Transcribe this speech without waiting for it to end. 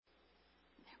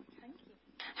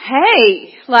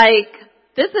Hey,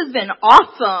 this has been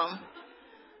awesome.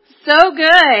 So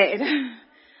good.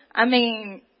 I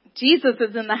mean, Jesus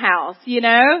is in the house, He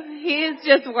is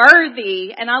just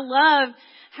worthy. And I love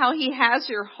how He has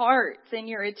your hearts and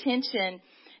your attention.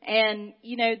 And,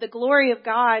 the glory of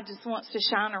God just wants to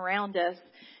shine around us.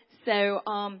 So,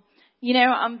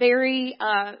 I'm very,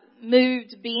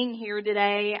 moved being here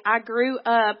today. I grew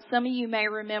up, some of you may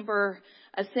remember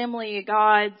Assembly of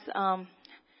God's,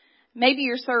 maybe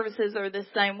your services are the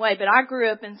same way, but I grew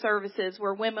up in services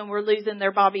where women were losing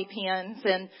their bobby pins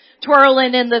and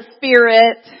twirling in the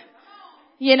spirit,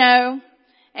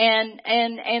 and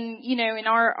in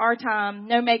our time,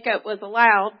 no makeup was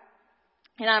allowed.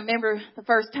 And I remember the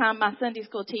first time my Sunday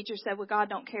school teacher said, well, God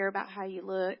don't care about how you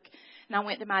look. And I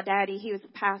went to my daddy. He was a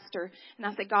pastor. And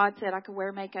I said, God said I could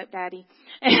wear makeup, Daddy.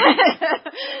 I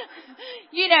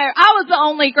was the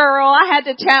only girl. I had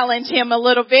to challenge him a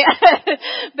little bit.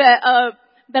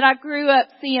 But I grew up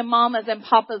seeing mamas and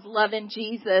papas loving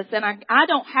Jesus. And I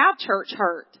don't have church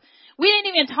hurt. We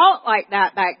didn't even talk like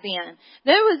that back then.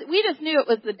 We just knew it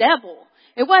was the devil.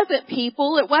 It wasn't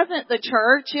people. It wasn't the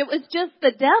church. It was just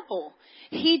the devil.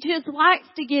 He just likes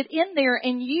to get in there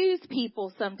and use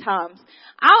people sometimes.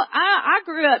 I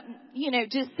grew up,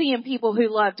 just seeing people who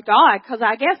loved God because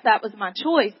I guess that was my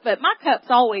choice, but my cup's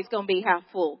always going to be half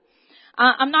full.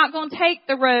 I'm not going to take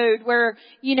the road where,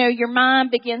 your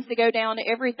mind begins to go down to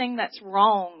everything that's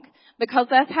wrong because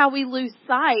that's how we lose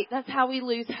sight. That's how we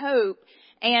lose hope.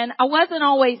 And I wasn't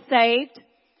always saved.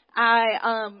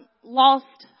 I lost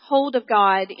hold of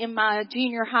God in my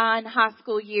junior high and high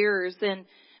school years, and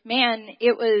man,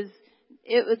 it was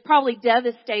probably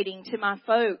devastating to my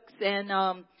folks and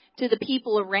to the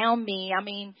people around me. I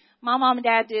mean, my mom and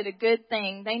dad did a good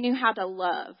thing. They knew how to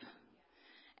love.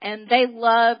 And they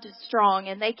loved strong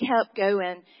and they kept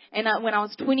going. And when I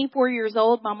was 24 years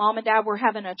old, my mom and dad were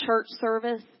having a church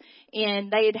service,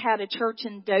 and they had a church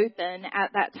in Dothan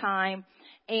at that time.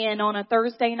 And on a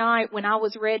Thursday night when I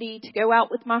was ready to go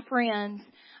out with my friends,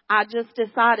 I just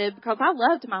decided, because I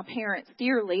loved my parents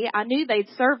dearly, I knew they'd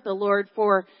served the Lord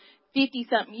for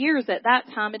 50-something years at that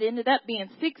time. It ended up being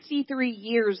 63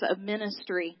 years of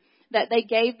ministry that they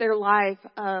gave their life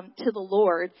to the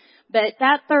Lord. But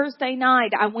that Thursday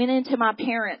night, I went into my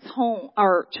parents' home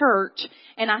or church,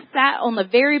 and I sat on the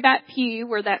very back pew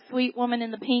where that sweet woman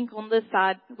in the pink on this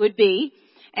side would be.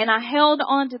 And I held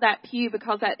on to that pew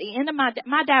because at the end of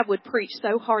my dad would preach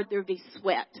so hard there would be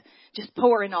sweat just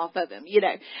pouring off of him.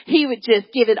 He would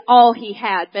just give it all he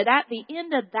had. But at the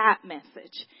end of that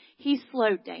message, he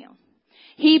slowed down.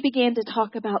 He began to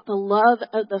talk about the love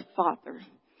of the Father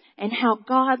and how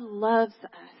God loves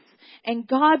us. And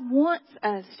God wants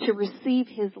us to receive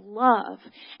His love.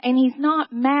 And He's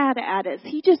not mad at us.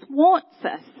 He just wants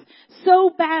us so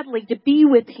badly to be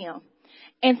with Him.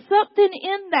 And something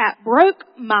in that broke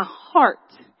my heart.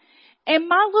 And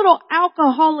my little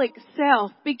alcoholic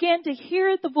self began to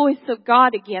hear the voice of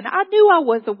God again. I knew I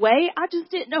was away. I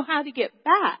just didn't know how to get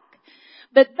back.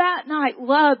 But that night,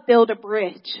 love built a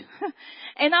bridge.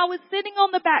 And I was sitting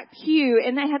on the back pew,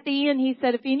 and at the end he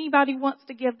said, if anybody wants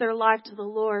to give their life to the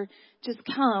Lord, just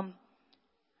come.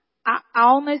 I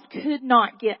almost could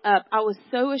not get up. I was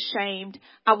so ashamed.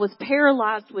 I was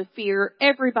paralyzed with fear.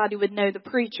 Everybody would know the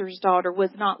preacher's daughter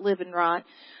was not living right.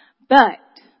 But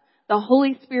the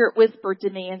Holy Spirit whispered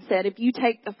to me and said, if you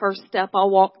take the first step,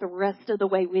 I'll walk the rest of the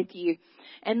way with you.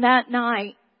 And that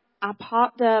night, I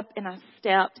popped up and I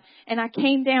stepped, and I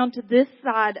came down to this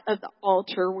side of the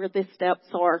altar where the steps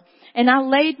are. And I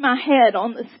laid my head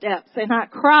on the steps and I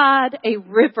cried a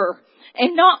river.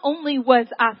 And not only was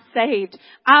I saved,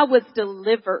 I was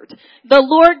delivered. The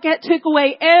Lord took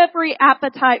away every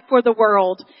appetite for the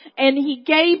world, and He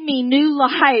gave me new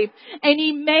life, and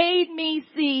He made me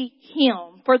see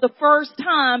Him. For the first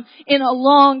time in a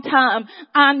long time,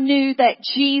 I knew that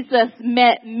Jesus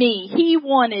met me. He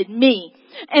wanted me.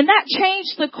 And that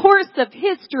changed the course of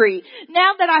history.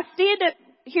 Now that I stand up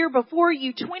here before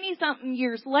you 20-something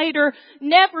years later,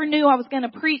 never knew I was going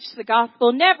to preach the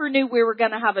gospel, never knew we were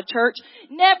going to have a church,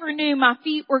 never knew my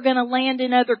feet were going to land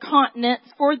in other continents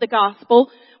for the gospel,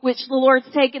 which the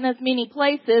Lord's taken us many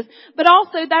places, but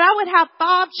also that I would have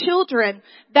 5 children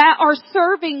that are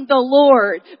serving the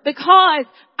Lord because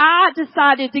I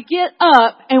decided to get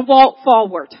up and walk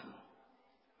forward.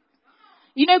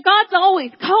 God's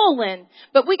always calling,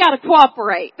 but we got to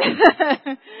cooperate.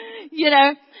 He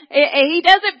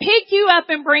doesn't pick you up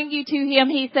and bring you to Him.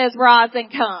 He says, rise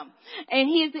and come. And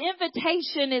His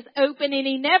invitation is open and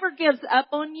He never gives up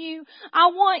on you. I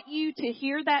want you to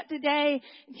hear that today.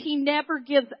 He never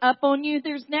gives up on you.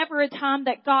 There's never a time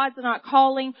that God's not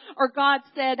calling or God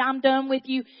said, I'm done with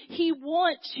you. He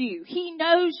wants you. He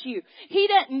knows you. He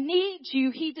doesn't need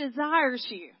you. He desires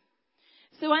you.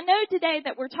 So I know today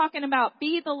that we're talking about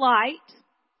be the light.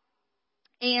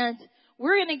 And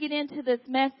we're going to get into this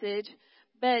message,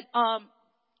 but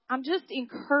I'm just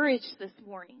encouraged this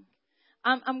morning.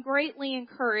 I'm greatly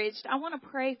encouraged. I want to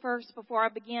pray first before I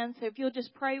begin. So if you'll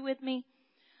just pray with me.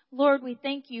 Lord, we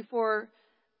thank you for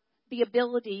the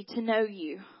ability to know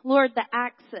you. Lord, the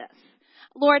access.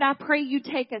 Lord, I pray you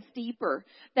take us deeper,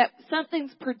 that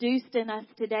something's produced in us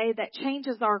today that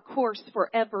changes our course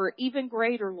forever, even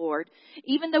greater, Lord.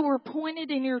 Even though we're pointed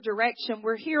in your direction,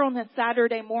 we're here on a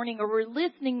Saturday morning or we're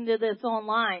listening to this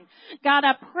online. God,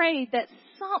 I pray that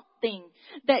something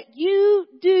that you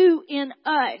do in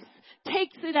us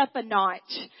takes it up a notch.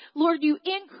 Lord, you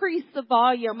increase the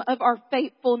volume of our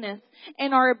faithfulness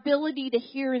and our ability to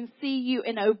hear and see you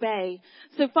and obey.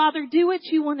 So, Father, do what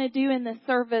you want to do in this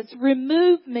service.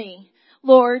 Remove me,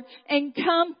 Lord, and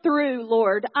come through,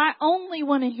 Lord. I only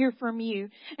want to hear from you.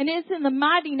 And it's in the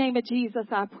mighty name of Jesus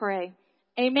I pray.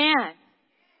 Amen.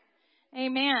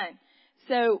 Amen.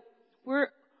 So,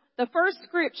 the first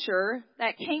scripture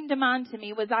that came to mind to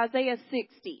me was Isaiah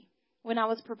 60. When I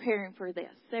was preparing for this.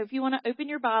 So if you want to open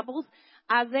your Bibles,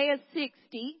 Isaiah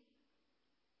 60,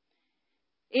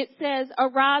 it says,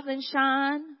 arise and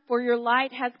shine, for your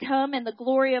light has come and the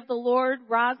glory of the Lord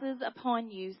rises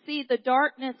upon you. See, the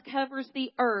darkness covers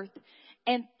the earth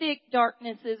and thick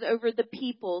darkness is over the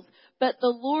peoples, but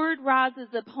the Lord rises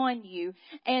upon you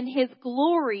and His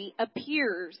glory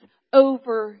appears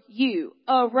over you.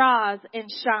 Arise and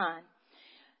shine.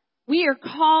 We are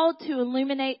called to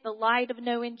illuminate the light of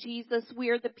knowing Jesus. We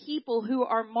are the people who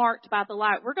are marked by the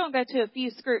light. We're going to go to a few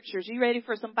scriptures. You ready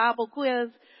for some Bible quiz?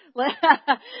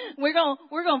 We're going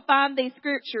to find these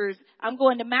scriptures. I'm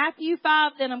going to Matthew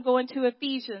 5, then I'm going to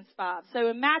Ephesians 5. So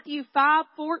in Matthew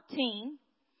 5:14,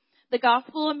 the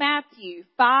Gospel of Matthew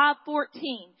 5:14,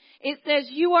 it says,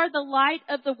 you are the light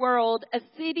of the world. A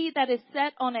city that is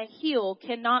set on a hill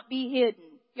cannot be hidden.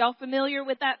 Y'all familiar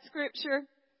with that scripture?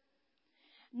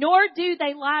 Nor do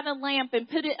they light a lamp and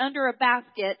put it under a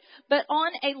basket, but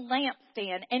on a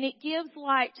lampstand, and it gives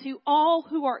light to all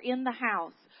who are in the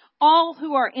house. All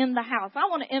who are in the house. I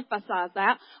want to emphasize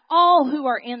that. All who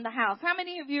are in the house. How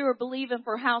many of you are believing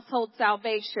for household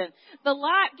salvation? The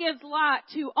light gives light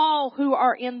to all who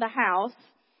are in the house.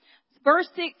 Verse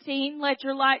 16, let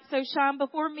your light so shine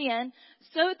before men,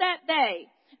 so that they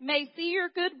may see your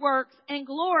good works and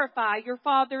glorify your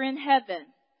Father in heaven.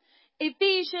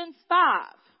 Ephesians 5.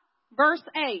 Verse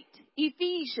 8,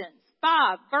 Ephesians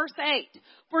 5, verse 8.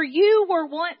 For you were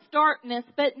once darkness,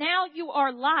 but now you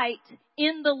are light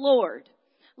in the Lord.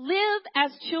 Live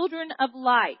as children of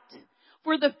light.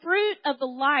 For the fruit of the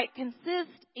light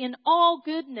consists in all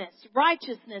goodness,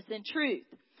 righteousness, and truth.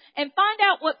 And find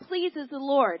out what pleases the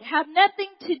Lord. Have nothing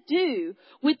to do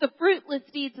with the fruitless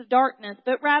deeds of darkness,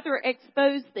 but rather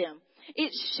expose them.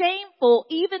 It's shameful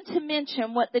even to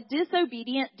mention what the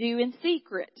disobedient do in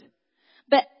secret.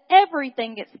 But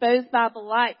everything exposed by the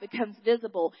light becomes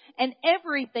visible, and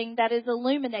everything that is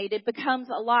illuminated becomes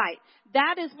a light.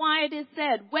 That is why it is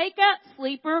said, wake up,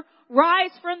 sleeper,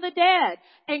 rise from the dead,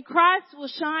 and Christ will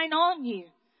shine on you.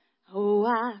 Oh,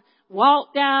 I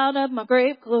walked out of my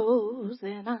grave clothes,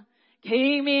 and I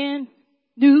came in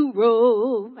new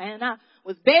robe, and I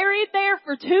was buried there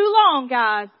for too long,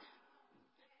 guys.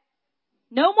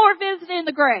 No more visiting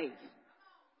the grave.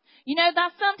 You know,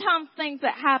 that's sometimes things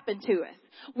that happen to us.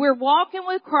 We're walking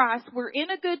with Christ. We're in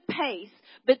a good pace,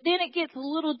 but then it gets a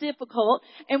little difficult.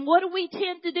 And what do we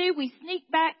tend to do? We sneak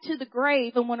back to the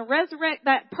grave and want to resurrect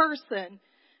that person,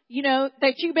 you know,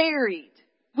 that you buried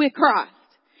with Christ.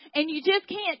 And you just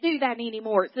can't do that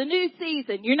anymore. It's a new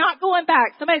season. You're not going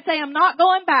back. Somebody say, I'm not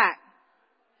going back.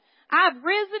 I've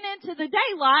risen into the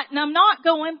daylight and I'm not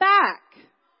going back.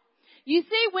 You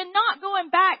see, when not going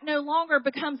back no longer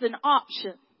becomes an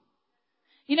option.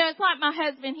 You know, it's like my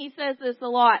husband, he says this a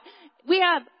lot. We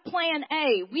have plan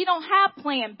A. We don't have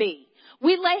plan B.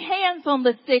 We lay hands on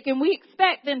the sick and we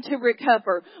expect them to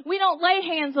recover. We don't lay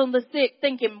hands on the sick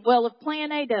thinking, well, if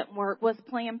plan A doesn't work, what's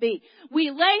plan B? We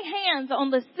lay hands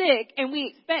on the sick and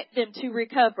we expect them to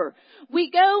recover. We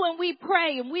go and we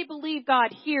pray and we believe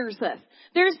God hears us.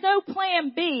 There's no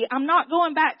plan B. I'm not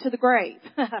going back to the grave.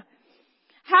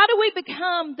 How do we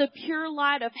become the pure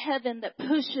light of heaven that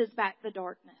pushes back the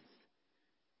darkness?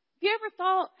 Have you ever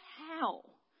thought how?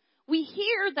 We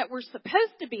hear that we're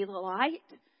supposed to be the light.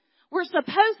 We're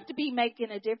supposed to be making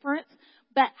a difference.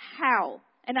 but how?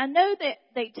 And I know that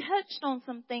they touched on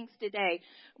some things today,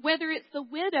 whether it's the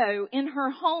widow in her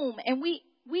home, and we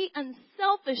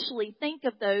unselfishly think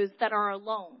of those that are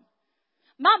alone.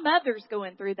 My mother's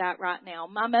going through that right now.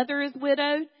 My mother is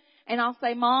widowed, and I'll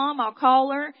say, Mom, I'll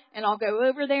call her, and I'll go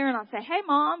over there, and I'll say, hey,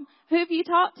 Mom, who have you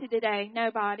talked to today?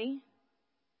 Nobody.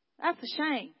 That's a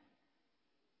shame.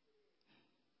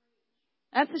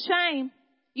 That's a shame.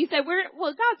 You say,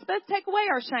 well, God's supposed to take away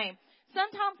our shame.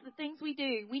 Sometimes the things we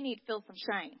do, we need to feel some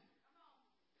shame.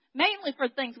 Mainly for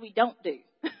things we don't do.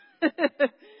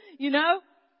 You know?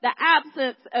 The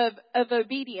absence of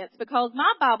obedience. Because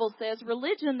my Bible says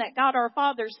religion that God our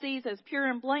Father sees as pure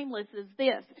and blameless is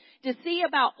this: to see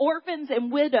about orphans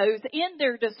and widows in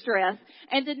their distress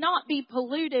and to not be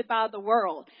polluted by the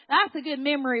world. That's a good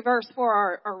memory verse for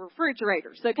our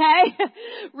refrigerators, okay?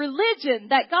 Religion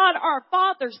that God our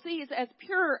Father sees as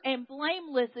pure and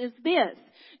blameless is this: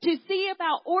 to see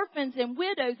about orphans and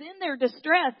widows in their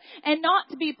distress and not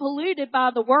to be polluted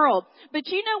by the world. But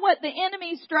you know what the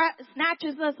enemy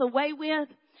snatches us away with?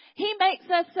 He makes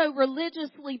us so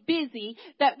religiously busy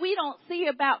that we don't see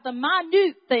about the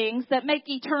minute things that make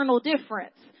eternal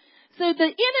difference. So the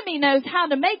enemy knows how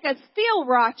to make us feel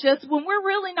righteous when we're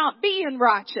really not being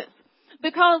righteous.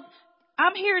 Because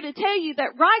I'm here to tell you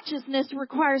that righteousness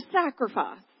requires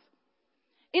sacrifice.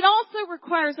 It also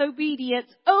requires obedience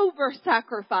over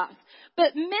sacrifice.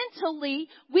 But mentally,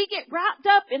 we get wrapped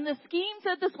up in the schemes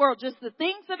of this world, just the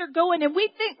things that are going, and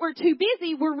we think we're too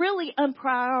busy. We're really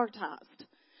unprioritized.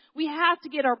 We have to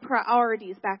get our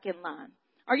priorities back in line.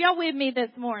 Are y'all with me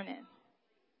this morning?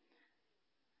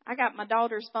 I got my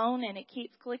daughter's phone and it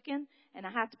keeps clicking, and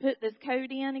I have to put this code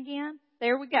in again.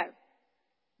 There we go.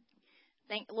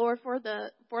 Thank the Lord for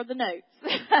the notes.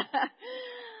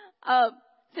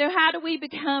 So how do we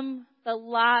become the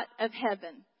light of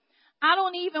heaven? I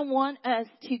don't even want us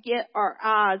to get our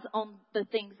eyes on the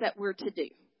things that we're to do.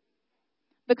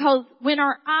 Because when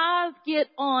our eyes get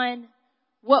on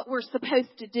what we're supposed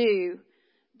to do,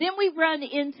 then we run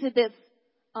into this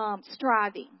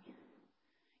striving.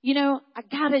 You know, I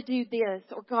gotta do this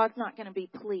or God's not going to be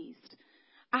pleased.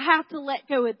 I have to let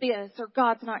go of this or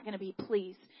God's not going to be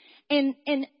pleased. And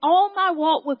in all my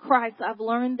walk with Christ, I've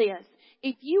learned this.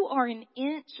 If you are an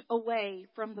inch away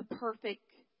from the perfect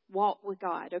walk with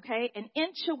God, okay, an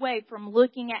inch away from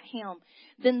looking at Him,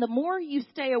 then the more you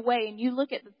stay away and you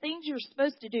look at the things you're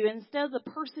supposed to do instead of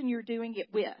the person you're doing it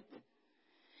with,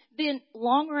 then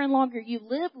longer and longer you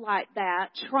live like that,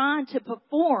 trying to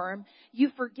perform, you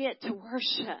forget to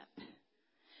worship.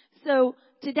 So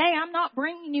today I'm not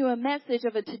bringing you a message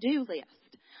of a to-do list.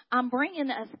 I'm bringing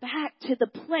us back to the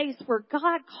place where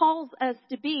God calls us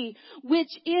to be, which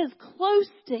is close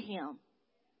to Him.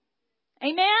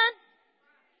 Amen?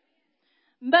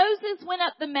 Moses went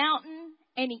up the mountain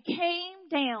and he came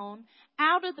down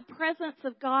out of the presence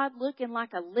of God looking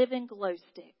like a living glow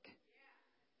stick.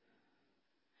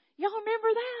 Y'all remember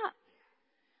that?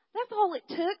 That's all it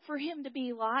took for him to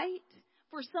be light,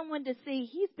 for someone to see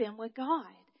he's been with God.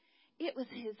 It was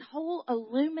his whole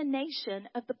illumination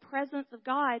of the presence of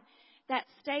God that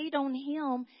stayed on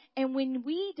him. And when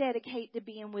we dedicate to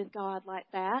being with God like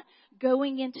that,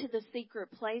 going into the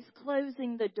secret place,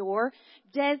 closing the door,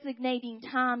 designating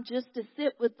time just to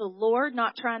sit with the Lord,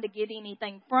 not trying to get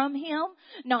anything from Him,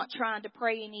 not trying to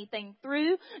pray anything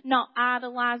through, not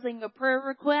idolizing a prayer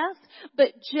request,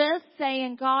 but just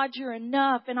saying, God, you're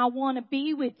enough and I want to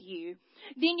be with you.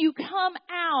 Then you come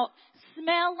out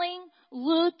smelling,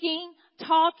 looking,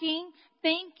 talking,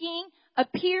 thinking,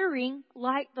 appearing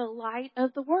like the light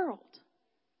of the world.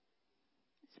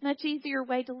 It's a much easier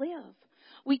way to live.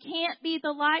 We can't be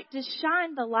the light to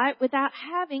shine the light without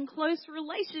having close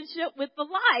relationship with the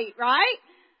light, right?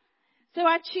 So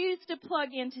I choose to plug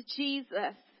into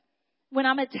Jesus. When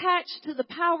I'm attached to the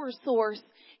power source,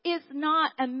 it's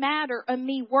not a matter of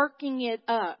me working it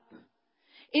up.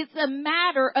 It's a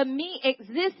matter of me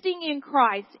existing in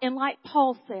Christ. And like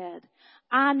Paul said,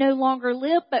 I no longer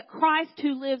live, but Christ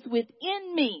who lives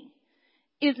within me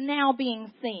is now being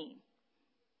seen.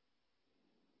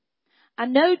 I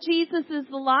know Jesus is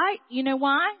the light. You know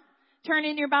why? Turn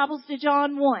in your Bibles to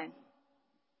John 1.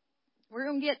 We're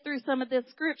going to get through some of this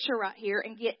scripture right here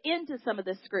and get into some of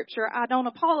this scripture. I don't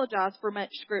apologize for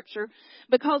much scripture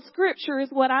because scripture is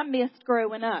what I missed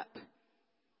growing up.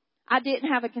 I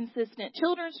didn't have a consistent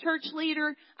children's church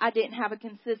leader. I didn't have a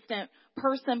consistent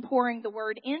person pouring the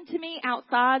word into me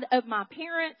outside of my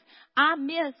parents. I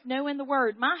missed knowing the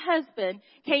word. My husband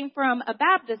came from a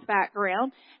Baptist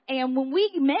background, and when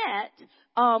we met,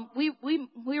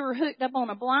 we were hooked up on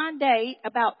a blind date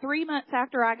about 3 months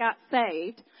after I got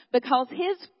saved because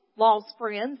his lost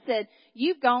friends said,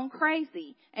 you've gone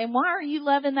crazy. And why are you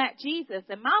loving that Jesus?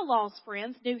 And my lost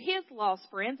friends knew his lost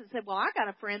friends and said, well, I got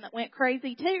a friend that went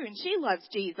crazy too, and she loves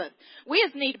Jesus. We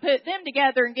just need to put them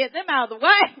together and get them out of the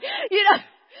way.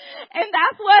 And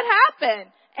that's what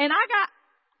happened. And I got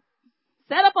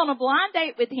set up on a blind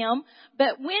date with him.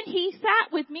 But when he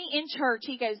sat with me in church,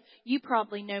 he goes, you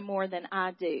probably know more than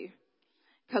I do,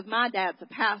 because my dad's a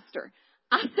pastor.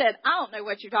 I said, I don't know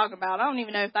what you're talking about. I don't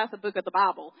even know if that's a book of the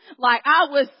Bible. Like, I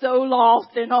was so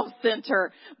lost and off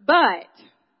center. But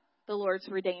the Lord's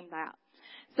redeemed that.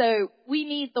 So we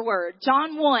need the Word.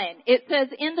 John 1, it says,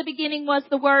 in the beginning was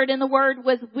the Word, and the Word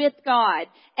was with God,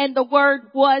 and the Word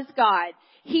was God.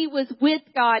 He was with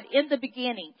God in the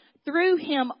beginning. Through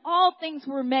him all things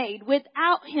were made.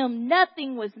 Without him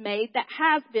nothing was made that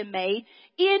has been made.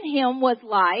 In him was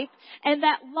life, and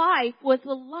that life was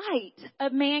the light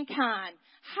of mankind.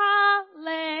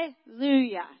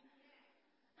 Hallelujah.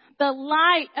 The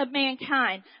light of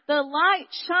mankind. The light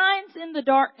shines in the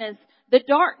darkness. The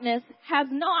darkness has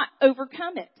not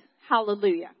overcome it.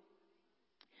 Hallelujah.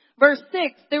 Verse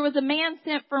 6, there was a man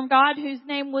sent from God whose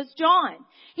name was John.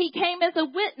 He came as a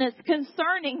witness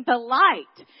concerning the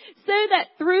light, so that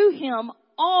through him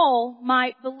all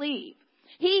might believe.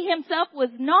 He himself was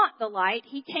not the light.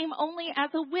 He came only as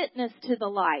a witness to the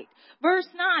light. Verse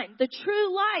 9, the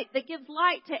true light that gives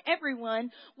light to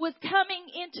everyone was coming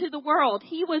into the world.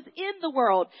 He was in the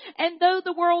world. And though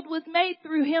the world was made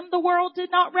through him, the world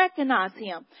did not recognize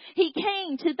him. He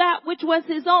came to that which was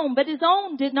his own, but his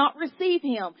own did not receive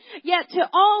him. Yet to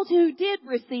all who did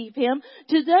receive him,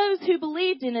 to those who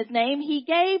believed in his name, he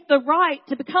gave the right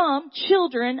to become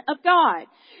children of God.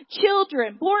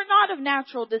 Children born not of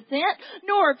natural descent,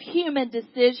 nor of human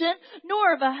decision,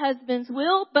 nor of a husband's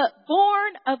will, but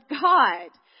born of God.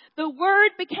 The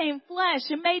Word became flesh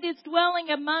and made his dwelling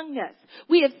among us.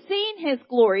 We have seen his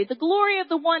glory, the glory of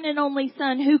the one and only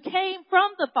Son who came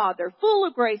from the Father, full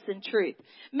of grace and truth.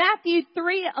 Matthew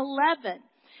 3:11.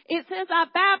 It says, I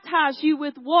baptize you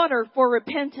with water for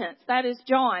repentance. That is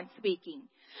John speaking.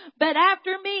 But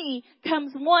after me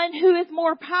comes one who is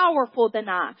more powerful than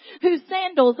I, whose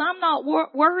sandals I'm not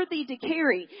worthy to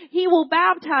carry. He will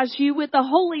baptize you with the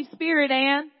Holy Spirit,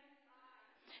 and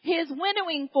his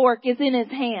winnowing fork is in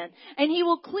his hand, and he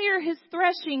will clear his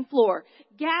threshing floor,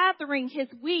 gathering his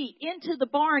wheat into the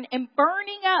barn and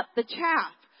burning up the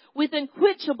chaff with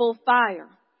unquenchable fire.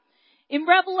 In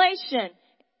Revelation,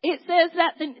 it says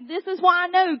that this is why I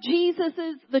know Jesus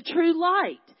is the true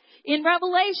light. In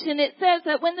Revelation, it says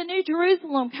that when the New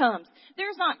Jerusalem comes,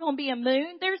 there's not going to be a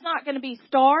moon. There's not going to be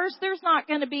stars. There's not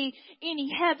going to be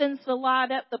any heavens to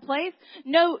light up the place.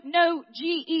 No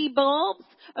GE bulbs,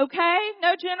 okay?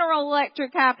 No General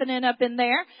Electric happening up in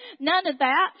there. None of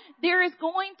that. There is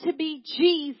going to be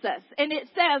Jesus. And it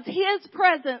says his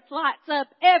presence lights up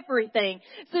everything.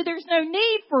 So there's no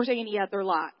need for any other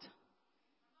light.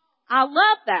 I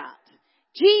love that.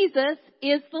 Jesus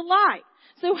is the light.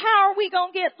 So how are we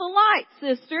going to get the light,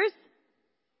 sisters?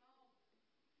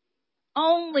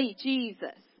 Only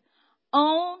Jesus.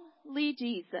 Only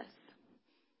Jesus.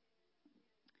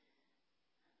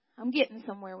 I'm getting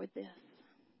somewhere with this.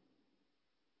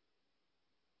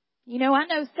 You know, I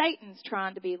know Satan's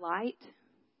trying to be light.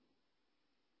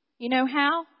 You know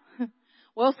how?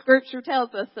 Well, Scripture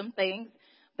tells us some things,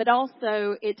 but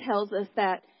also it tells us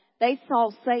that they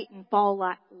saw Satan fall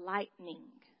like lightning.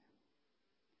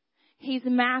 He's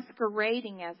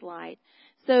masquerading as light.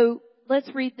 So let's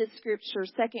read this scripture,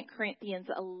 2 Corinthians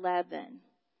 11,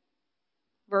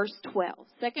 verse 12.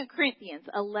 2 Corinthians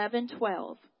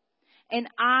 11:12. And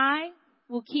I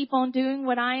will keep on doing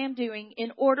what I am doing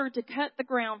in order to cut the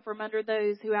ground from under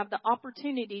those who have the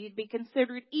opportunity to be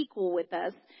considered equal with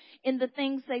us in the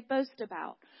things they boast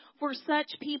about. For such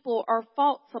people are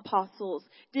false apostles,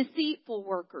 deceitful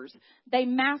workers. They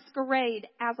masquerade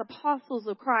as apostles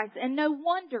of Christ, and no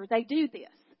wonder they do this.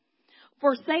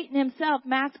 For Satan himself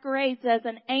masquerades as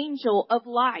an angel of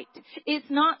light. It's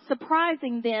not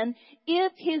surprising then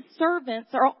if his servants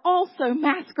are also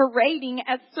masquerading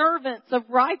as servants of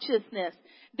righteousness.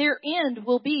 Their end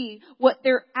will be what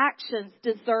their actions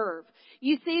deserve.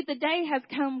 You see, the day has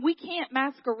come. We can't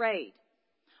masquerade.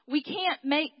 We can't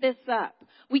make this up.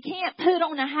 We can't put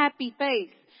on a happy face.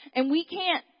 And we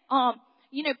can't,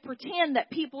 pretend that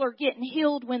people are getting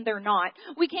healed when they're not.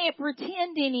 We can't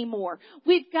pretend anymore.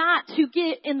 We've got to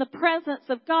get in the presence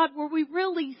of God where we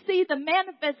really see the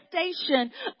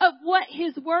manifestation of what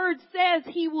his word says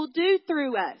he will do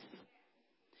through us.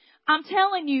 I'm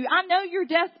telling you, I know you're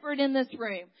desperate in this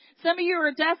room. Some of you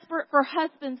are desperate for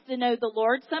husbands to know the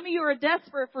Lord. Some of you are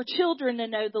desperate for children to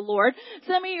know the Lord.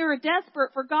 Some of you are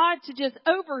desperate for God to just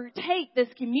overtake this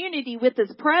community with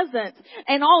His presence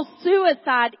and all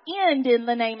suicide end in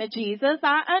the name of Jesus.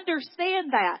 I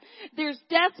understand that. There's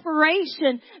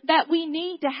desperation that we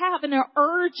need to have an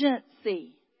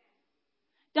urgency.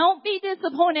 Don't be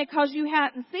disappointed because you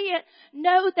hadn't seen it.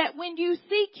 Know that when you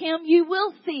seek Him, you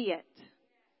will see it.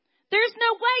 There's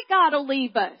no way God will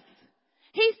leave us.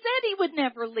 He said He would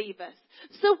never leave us.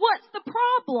 So what's the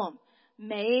problem?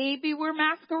 Maybe we're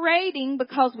masquerading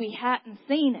because we hadn't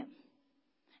seen Him.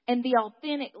 And the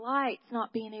authentic light's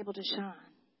not being able to shine.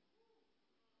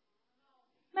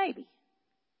 Maybe.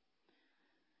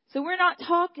 So we're not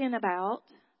talking about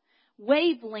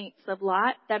wavelengths of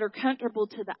light that are comfortable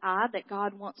to the eye that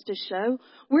God wants to show.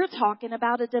 We're talking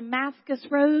about a Damascus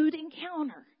Road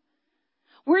encounter.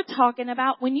 We're talking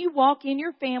about when you walk in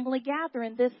your family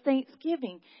gathering this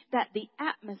Thanksgiving, that the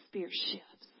atmosphere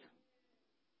shifts.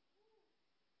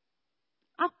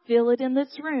 I feel it in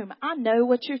this room. I know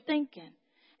what you're thinking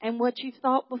and what you've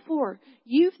thought before.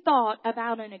 You've thought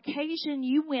about an occasion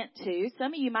you went to.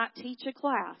 Some of you might teach a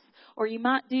class, or you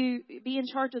might be in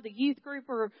charge of the youth group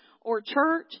or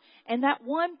church, and that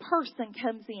one person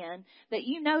comes in that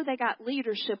you know they got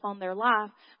leadership on their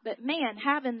life, but man,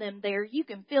 having them there, you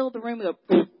can fill the room with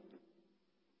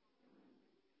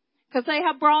because they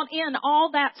have brought in all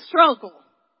that struggle.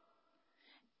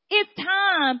 It's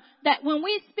time that when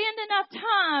we spend enough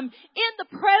time in the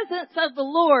presence of the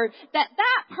Lord, that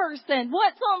person,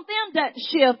 what's on them doesn't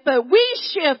shift, but we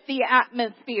shift the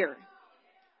atmosphere.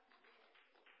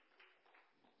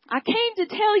 I came to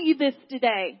tell you this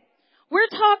today. We're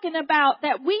talking about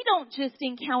that we don't just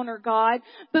encounter God,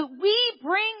 but we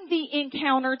bring the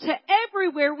encounter to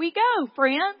everywhere we go,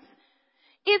 friends.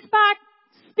 It's by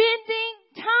spending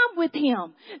time with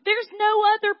Him. There's no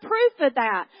other proof of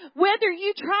that. Whether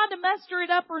you try to muster it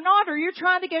up or not, or you're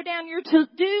trying to go down your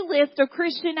to-do list of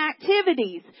Christian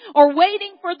activities, or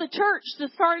waiting for the church to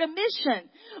start a mission,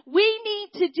 we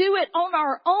need to do it on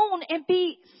our own and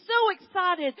be so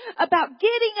excited about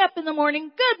getting up in the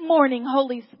morning, good morning,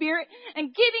 Holy Spirit,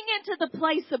 and getting into the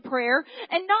place of prayer,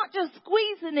 and not just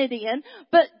squeezing it in,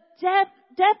 but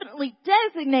definitely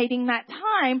designating that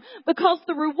time, because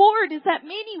the reward is that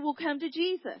many will come to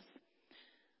Jesus.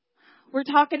 We're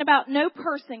talking about no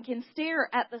person can stare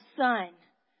at the sun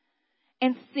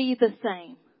and see the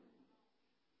same.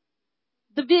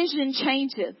 The vision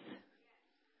changes.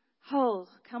 Oh,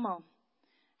 come on.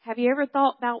 Have you ever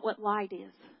thought about what light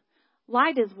is?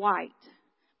 Light is white.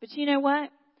 But you know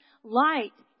what?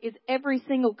 Light is every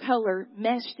single color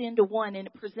meshed into one, and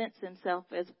it presents itself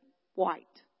as white.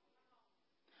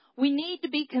 We need to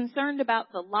be concerned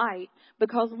about the light,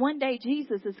 because one day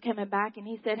Jesus is coming back and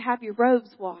He said, have your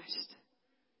robes washed.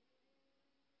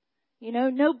 You know,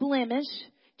 no blemish.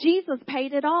 Jesus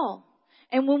paid it all.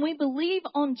 And when we believe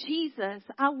on Jesus,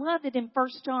 I love it in 1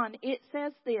 John. It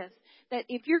says this, that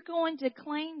if you're going to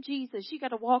claim Jesus, you got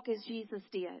to walk as Jesus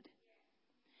did.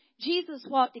 Jesus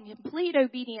walked in complete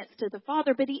obedience to the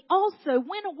Father, but He also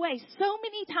went away so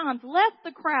many times, left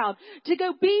the crowd to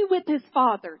go be with His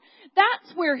Father.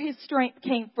 That's where His strength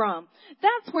came from.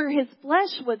 That's where His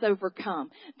flesh was overcome.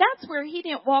 That's where He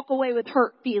didn't walk away with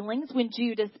hurt feelings when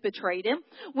Judas betrayed Him,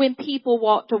 when people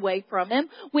walked away from Him,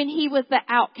 when He was the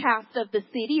outcast of the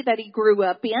city that He grew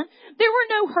up in. There were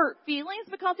no hurt feelings,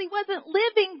 because He wasn't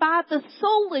living by the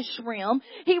soulish realm.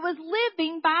 He was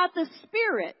living by the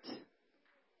Spirit.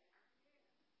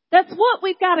 That's what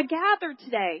we've got to gather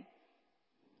today.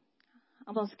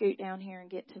 I'm going to scoot down here and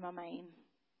get to my main,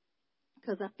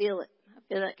 because I feel it. I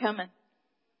feel it coming.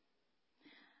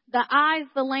 The eye is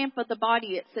the lamp of the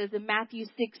body, it says in Matthew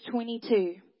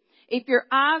 6:22. If your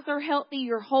eyes are healthy,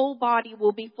 your whole body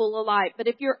will be full of light. But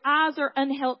if your eyes are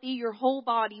unhealthy, your whole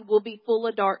body will be full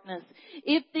of darkness.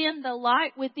 If then the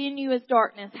light within you is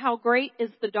darkness, how great is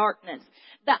the darkness?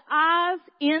 The eyes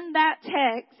in that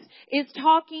text is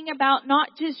talking about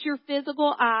not just your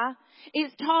physical eye.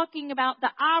 It's talking about the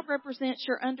eye represents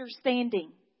your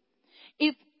understanding.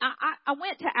 If I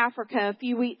went to Africa a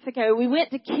few weeks ago, we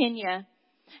went to Kenya,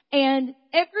 and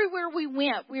everywhere we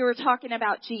went, we were talking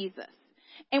about Jesus.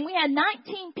 And we had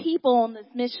 19 people on this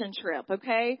mission trip,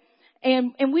 okay?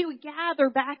 And we would gather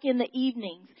back in the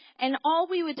evenings, and all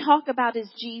we would talk about is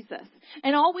Jesus.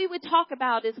 And all we would talk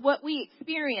about is what we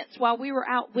experienced while we were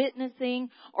out witnessing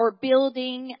or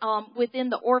building within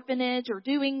the orphanage or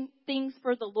doing things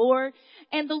for the Lord.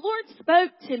 And the Lord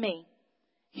spoke to me.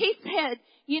 He said,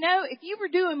 you know, if you were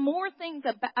doing more things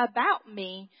about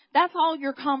me, that's all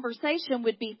your conversation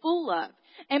would be full of.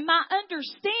 And my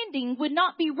understanding would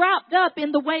not be wrapped up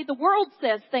in the way the world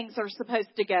says things are supposed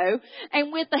to go.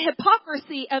 And with the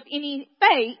hypocrisy of any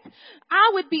faith,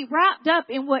 I would be wrapped up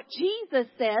in what Jesus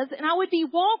says, and I would be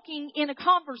walking in a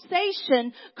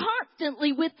conversation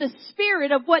constantly with the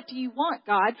Spirit of, what do you want,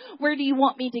 God? Where do you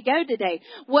want me to go today?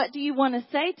 What do you want to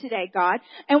say today, God?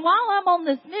 And while I'm on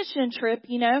this mission trip,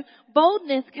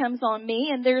 boldness comes on me,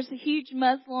 and there's a huge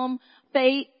Muslim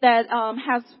faith that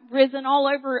has risen all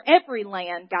over every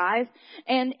land, guys.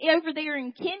 And over there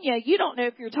in Kenya, you don't know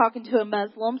if you're talking to a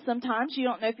Muslim. Sometimes you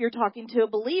don't know if you're talking to a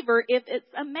believer if it's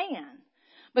a man,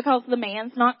 because the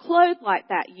man's not clothed like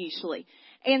that usually.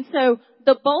 And so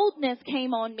the boldness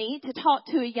came on me to talk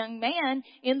to a young man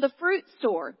in the fruit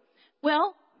store.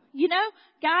 Well,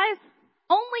 guys,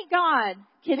 only God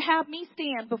could have me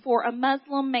stand before a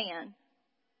Muslim man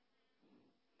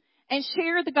and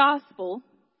share the gospel.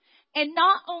 And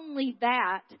not only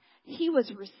that, he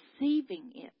was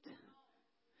receiving it.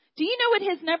 Do you know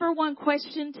what his number one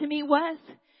question to me was?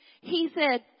 He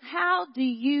said, how do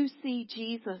you see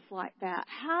Jesus like that?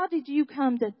 How did you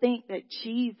come to think that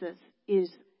Jesus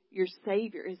is your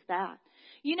Savior? Is that?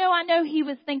 I know he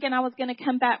was thinking I was going to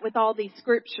come back with all these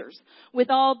scriptures, with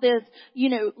all this,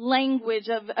 language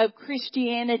of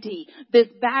Christianity, this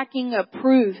backing of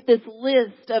proof, this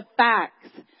list of facts.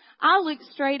 I looked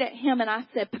straight at him and I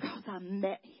said, because I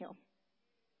met him.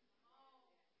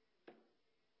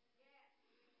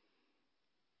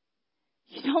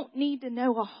 You don't need to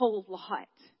know a whole lot.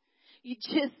 You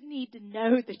just need to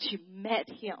know that you met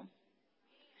him.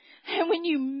 And when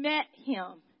you met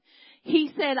him,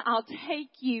 he said, I'll take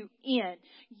you in.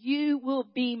 You will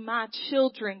be my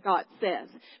children, God says.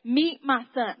 Meet my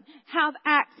son. Have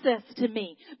access to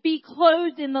me. Be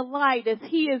clothed in the light as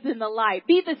he is in the light.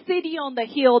 Be the city on the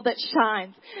hill that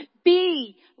shines.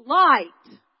 Be light.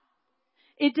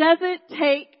 It doesn't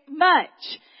take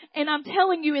much. And I'm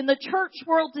telling you, in the church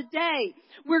world today,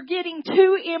 we're getting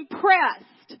too impressed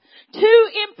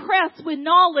with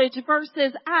knowledge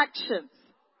versus actions.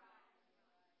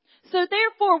 So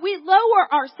therefore, we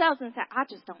lower ourselves and say, I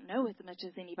just don't know as much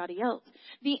as anybody else.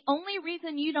 The only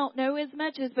reason you don't know as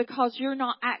much is because you're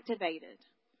not activated.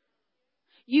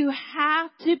 You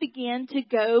have to begin to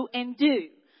go and do.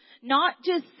 Not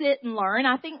just sit and learn.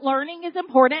 I think learning is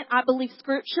important. I believe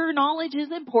scripture knowledge is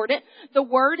important. The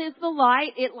word is the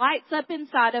light. It lights up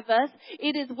inside of us.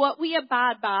 It is what we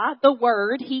abide by. The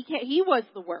word. He was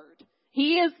the word.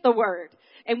 He is the word.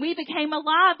 And we became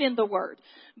alive in the word.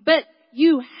 But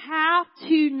you have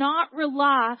to not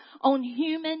rely on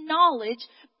human knowledge,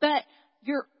 but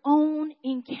your own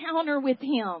encounter with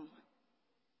him.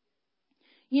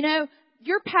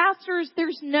 Your pastors,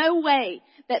 there's no way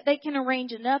that they can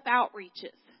arrange enough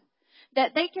outreaches,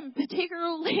 that they can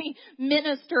particularly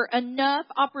minister enough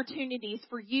opportunities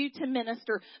for you to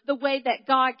minister the way that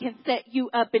God can set you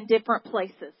up in different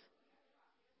places.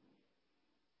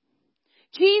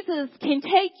 Jesus can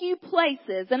take you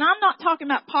places, and I'm not talking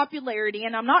about popularity,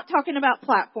 and I'm not talking about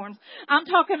platforms. I'm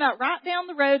talking about right down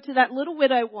the road to that little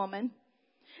widow woman,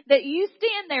 that you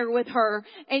stand there with her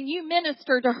and you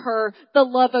minister to her the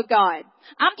love of God.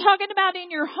 I'm talking about in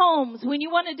your homes when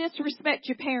you want to disrespect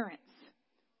your parents.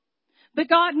 But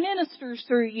God ministers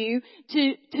through you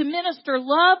to minister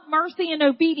love, mercy, and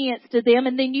obedience to them,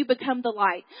 and then you become the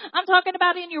light. I'm talking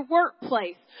about in your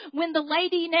workplace when the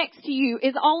lady next to you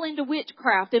is all into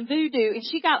witchcraft and voodoo, and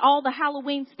she got all the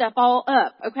Halloween stuff all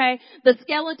up, okay? The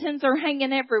skeletons are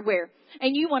hanging everywhere.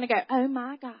 And you want to go, oh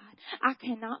my God, I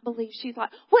cannot believe she's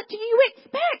like, what do you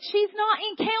expect? She's not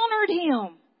encountered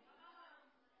him.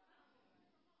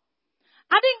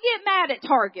 I didn't get mad at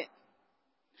Target.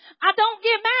 I don't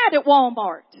get mad at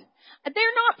Walmart.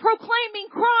 They're not proclaiming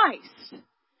Christ.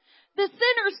 The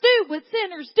sinners do what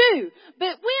sinners do.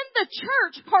 But when the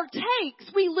church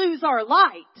partakes, we lose our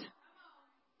light.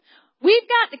 We've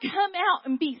got to come out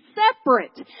and be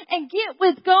separate and get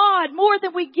with God more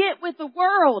than we get with the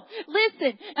world.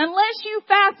 Listen, unless you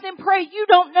fast and pray, you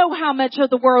don't know how much of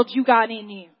the world you got in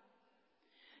you.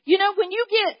 When you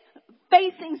get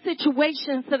facing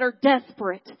situations that are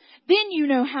desperate, then you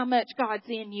know how much God's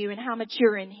in you and how much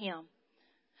you're in him.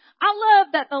 I love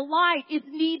that the light is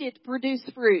needed to produce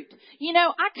fruit.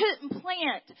 I couldn't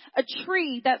plant a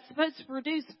tree that's supposed to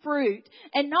produce fruit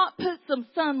and not put some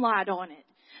sunlight on it.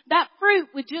 That fruit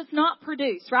would just not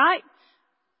produce, right?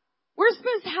 We're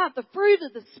supposed to have the fruit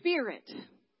of the Spirit.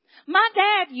 My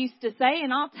dad used to say,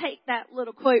 and I'll take that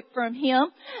little quote from him,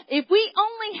 if we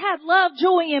only had love,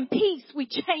 joy, and peace, we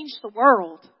change the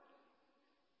world.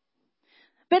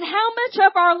 But how much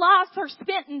of our lives are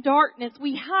spent in darkness?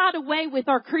 We hide away with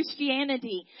our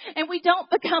Christianity and we don't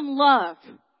become love.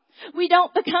 We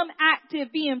don't become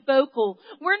active being vocal.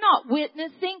 We're not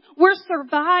witnessing. We're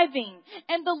surviving.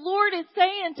 And the Lord is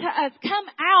saying to us, come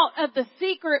out of the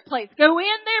secret place. Go in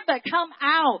there, but come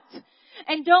out.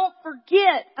 And don't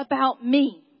forget about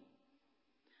me.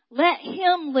 Let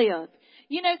Him live.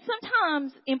 You know,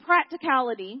 sometimes in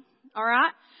practicality, all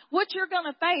right, what you're going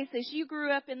to face is you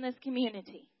grew up in this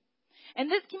community. And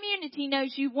this community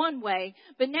knows you one way,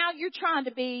 but now you're trying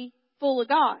to be full of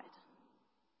God.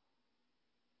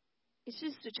 It's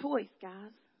just a choice,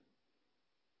 guys.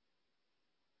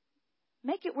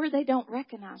 Make it where they don't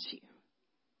recognize you.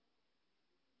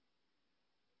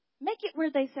 Make it where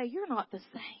they say, you're not the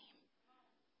same.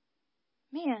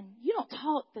 Man, you don't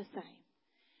talk the same.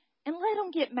 And let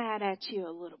them get mad at you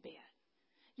a little bit.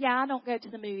 Yeah, I don't go to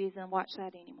the movies and watch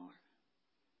that anymore.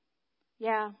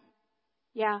 Yeah,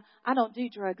 I don't do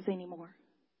drugs anymore.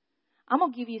 I'm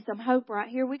going to give you some hope right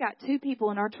here. We got 2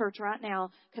 people in our church right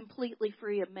now completely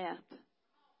free of meth.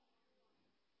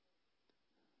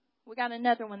 We got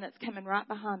another one that's coming right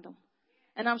behind them.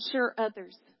 And I'm sure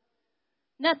others.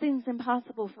 Nothing's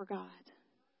impossible for God.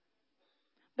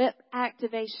 But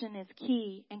activation is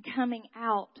key and coming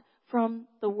out from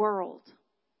the world.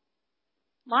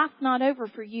 Life's not over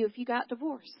for you if you got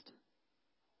divorced.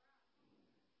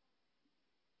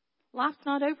 Life's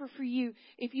not over for you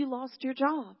if you lost your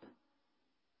job.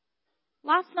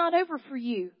 Life's not over for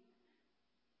you,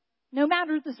 no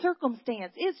matter the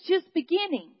circumstance. It's just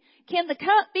beginning. Can the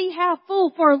cup be half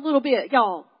full for a little bit,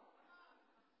 y'all?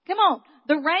 Come on.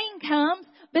 The rain comes,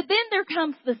 but then there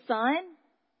comes the sun.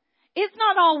 It's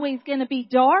not always going to be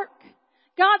dark.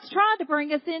 God's trying to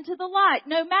bring us into the light,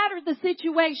 no matter the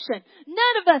situation.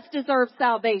 None of us deserve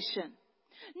salvation.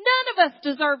 None of us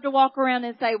deserve to walk around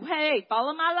and say, hey,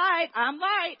 follow my light. I'm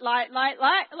light, light, light,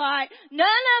 light, light. None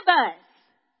of us.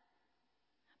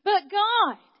 But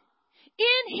God,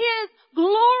 in His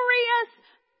glorious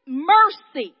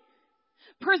mercy,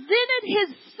 presented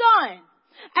His Son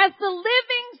as the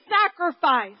living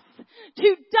sacrifice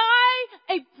to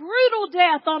die a brutal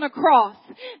death on a cross,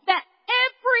 that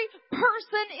every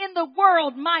person in the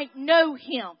world might know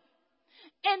Him.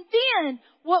 And then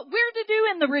what we're to do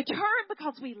in the return,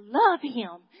 because we love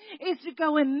Him, is to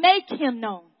go and make Him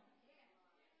known.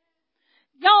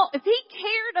 Y'all, if He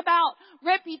cared about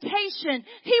reputation,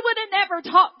 He would have never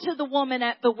talked to the woman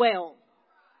at the well.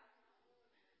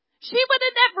 She would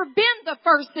have never been the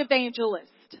first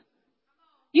evangelist.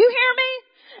 You hear me?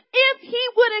 If He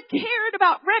would have cared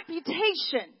about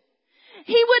reputation,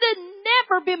 He would have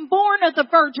never been born of the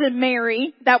Virgin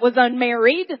Mary that was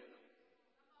unmarried.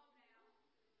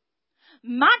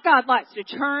 My God likes to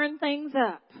churn things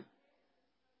up.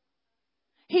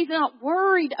 He's not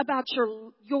worried about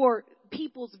your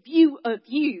people's view of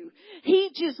you.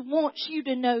 He just wants you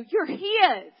to know you're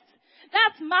His.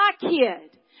 That's my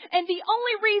kid. And the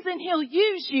only reason He'll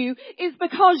use you is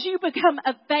because you become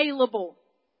available.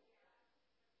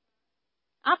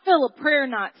 I feel a prayer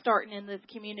night starting in this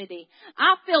community.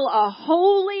 I feel a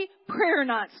holy prayer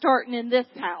night starting in this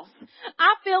house.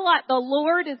 I feel like the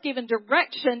Lord is giving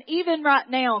direction even right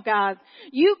now, guys.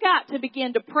 You got to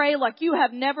begin to pray like you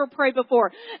have never prayed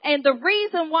before. And the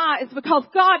reason why is because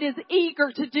God is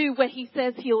eager to do what He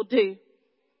says He'll do.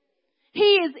 He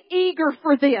is eager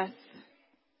for this.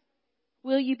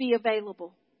 Will you be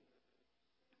available?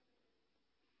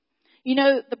 You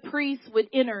know, the priests would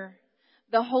enter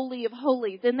the Holy of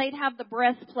Holies, and they'd have the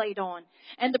breastplate on.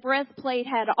 And the breastplate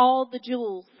had all the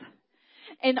jewels.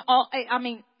 And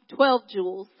 12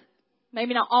 jewels.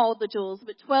 Maybe not all the jewels,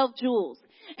 but 12 jewels.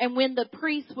 And when the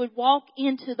priest would walk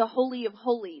into the Holy of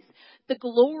Holies, the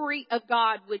glory of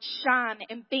God would shine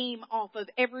and beam off of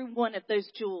every one of those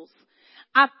jewels.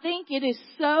 I think it is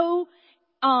so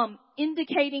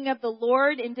indicating of the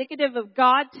Lord, indicative of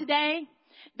God today,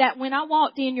 that when I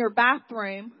walked in your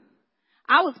bathroom,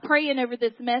 I was praying over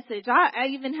this message. I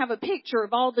even have a picture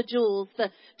of all the jewels,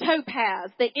 the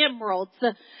topaz, the emeralds,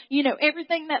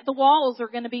 everything that the walls are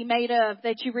going to be made of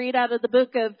that you read out of the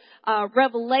book of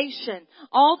Revelation.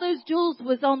 All those jewels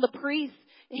was on the priest,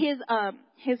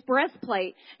 his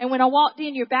breastplate. And when I walked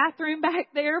in your bathroom back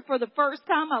there for the first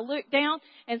time, I looked down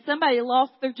and somebody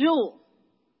lost their jewel.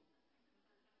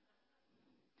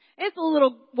 It's a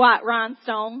little white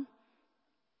rhinestone.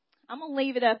 I'm going to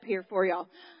leave it up here for y'all.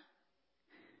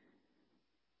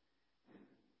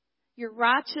 Your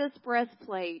righteous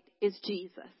breastplate is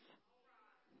Jesus.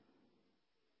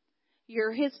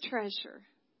 You're His treasure.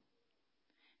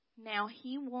 Now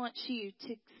He wants you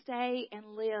to stay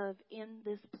and live in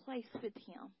this place with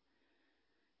Him.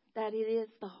 That it is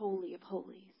the Holy of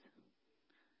Holies.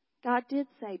 God did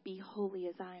say, be holy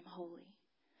as I am holy.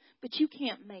 But you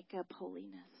can't make up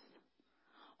holiness.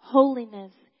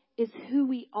 Holiness is who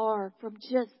we are from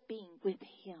just being with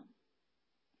Him.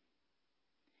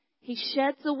 He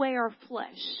sheds away our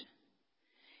flesh.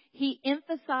 He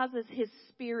emphasizes His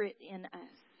Spirit in us.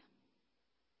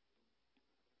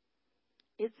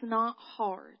 It's not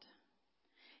hard.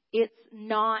 It's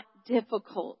not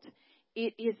difficult.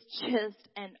 It is just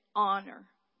an honor.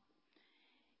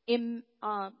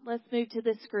 Let's move to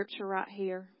this scripture right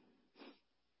here.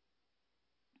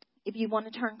 If you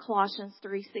want to turn Colossians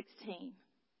 3:16.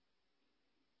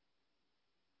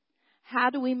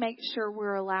 How do we make sure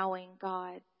we're allowing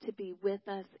God to be with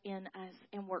us, in us,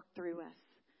 and work through us?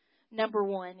 Number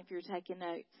one, if you're taking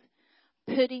notes,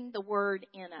 putting the Word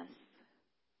in us.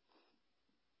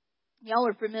 Y'all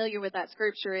are familiar with that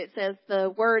scripture. It says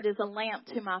the Word is a lamp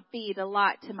to my feet, a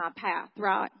light to my path,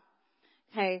 right?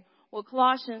 Okay. Well,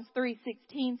 Colossians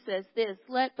 3:16 says this,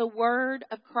 let the Word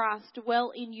of Christ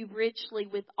dwell in you richly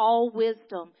with all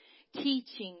wisdom,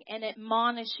 teaching and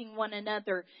admonishing one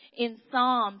another in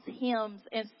psalms, hymns,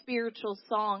 and spiritual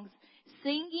songs,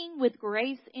 singing with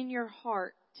grace in your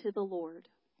heart to the Lord.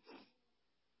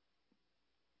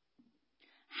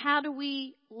 How do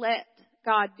we let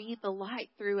God be the light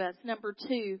through us? Number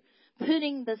two,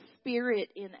 putting the Spirit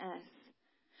in us.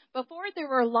 Before there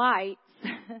were lights,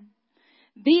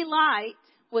 the light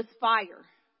was fire.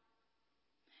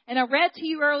 And I read to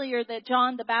you earlier that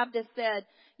John the Baptist said,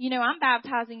 you know, I'm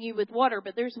baptizing you with water,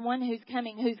 but there's one who's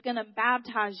coming who's going to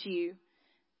baptize you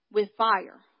with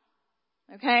fire.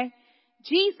 Okay?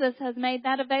 Jesus has made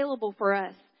that available for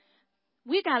us.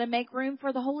 We got to make room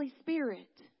for the Holy Spirit.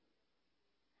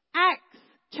 Acts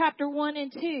chapter 1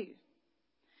 and 2.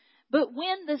 But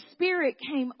when the Spirit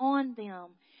came on them,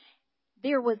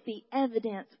 there was the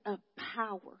evidence of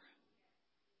power.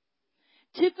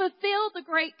 To fulfill the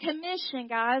Great Commission,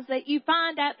 guys, that you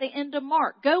find at the end of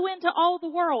Mark. Go into all the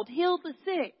world, heal the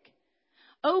sick,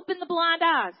 open the blind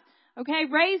eyes, okay,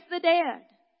 raise the dead,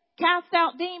 cast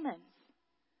out demons.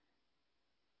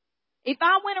 If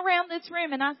I went around this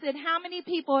room and I said, how many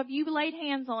people have you laid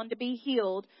hands on to be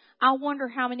healed? I wonder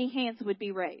how many hands would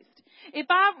be raised. If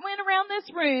I went around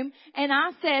this room and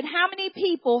I said, how many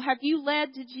people have you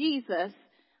led to Jesus?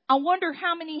 I wonder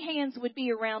how many hands would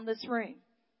be around this room.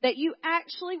 That you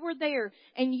actually were there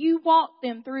and you walked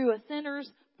them through a sinner's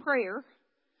prayer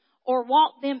or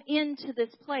walked them into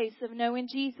this place of knowing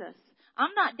Jesus.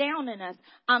 I'm not downing us.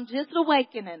 I'm just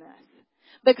awakening us.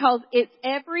 Because it's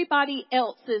everybody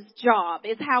else's job.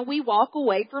 It's how we walk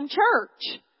away from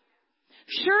church.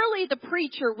 Surely the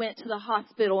preacher went to the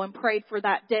hospital and prayed for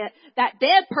that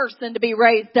dead person to be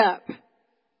raised up.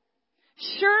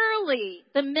 Surely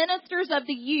the ministers of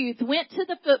the youth went to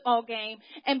the football game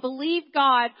and believed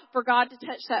God for God to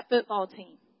touch that football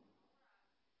team.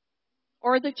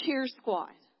 Or the cheer squad.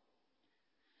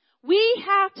 We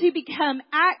have to become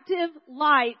active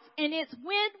lights, and it's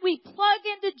when we plug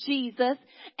into Jesus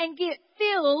and get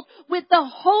filled with the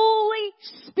Holy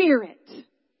Spirit.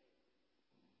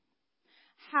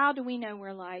 How do we know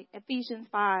we're light? Ephesians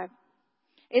 5.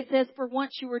 It says, for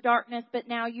once you were darkness, but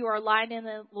now you are light in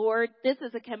the Lord. This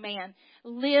is a command.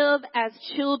 Live as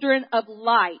children of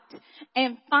light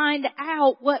and find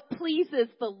out what pleases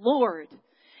the Lord.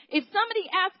 If somebody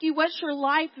asks you, what's your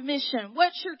life mission?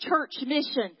 What's your church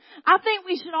mission? I think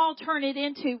we should all turn it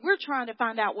into, we're trying to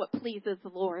find out what pleases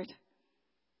the Lord.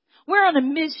 We're on a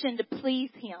mission to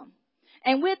please Him.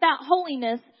 And with that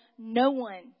holiness,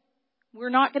 we're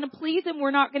not going to please Him.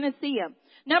 We're not going to see Him.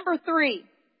 Number 3.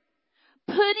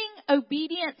 Putting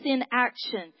obedience in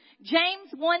action.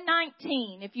 James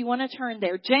 1:19, if you want to turn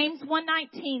there. James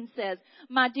 1:19 says,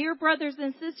 my dear brothers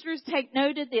and sisters, take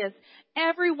note of this.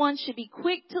 Everyone should be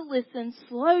quick to listen,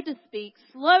 slow to speak,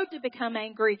 slow to become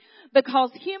angry,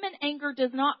 because human anger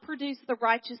does not produce the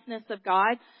righteousness of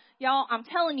God. Y'all, I'm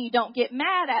telling you, don't get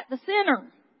mad at the sinner.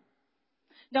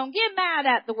 Don't get mad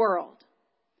at the world.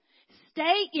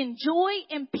 Stay in joy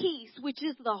and peace, which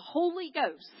is the Holy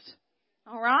Ghost.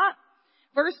 All right?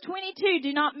 Verse 22,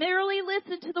 do not merely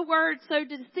listen to the word so to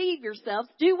deceive yourselves.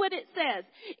 Do what it says.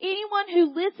 Anyone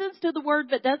who listens to the word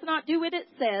but does not do what it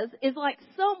says is like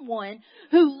someone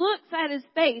who looks at his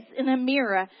face in a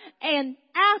mirror and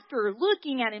after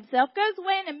looking at himself goes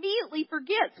away and immediately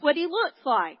forgets what he looks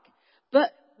like.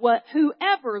 But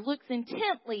whoever looks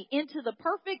intently into the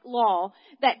perfect law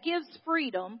that gives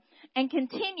freedom and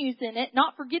continues in it,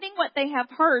 not forgetting what they have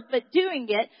heard, but doing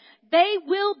it, they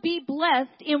will be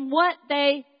blessed in what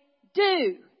they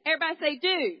do. Everybody say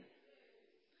do.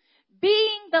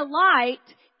 Being the light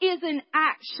is an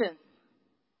action.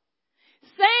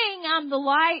 Saying I'm the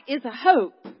light is a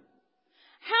hope.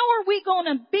 How are we going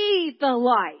to be the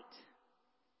light?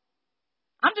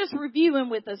 I'm just reviewing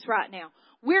with us right now.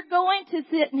 We're going to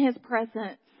sit in His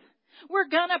presence. We're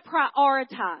going to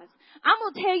prioritize. I'm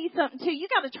going to tell you something too. You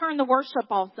got to turn the worship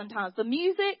off sometimes, the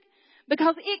music,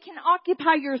 because it can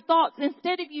occupy your thoughts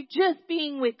instead of you just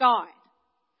being with God.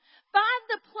 Find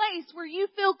the place where you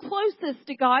feel closest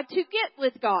to God to get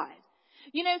with God.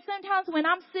 You know, sometimes when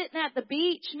I'm sitting at the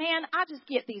beach, man, I just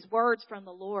get these words from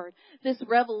the Lord, this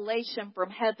revelation from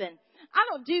heaven. I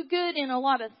don't do good in a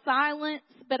lot of silence,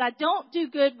 but I don't do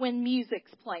good when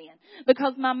music's playing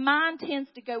because my mind tends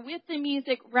to go with the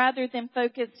music rather than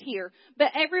focused here. But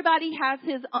everybody has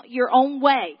your own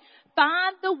way.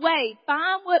 Find the way.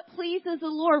 Find what pleases the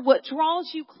Lord, what draws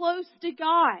you close to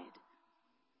God.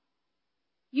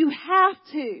 You have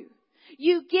to.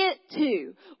 You get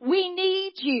to. We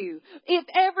need you. If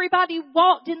everybody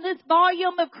walked in this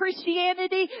volume of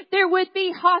Christianity, there would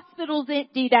be hospitals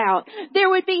emptied out. There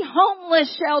would be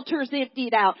homeless shelters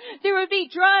emptied out. There would be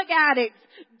drug addicts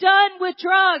done with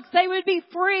drugs. They would be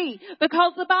free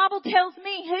because the Bible tells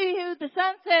me who the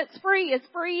Son sets free is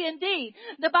free indeed.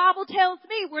 The Bible tells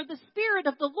me where the Spirit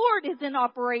of the Lord is in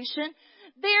operation,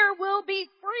 there will be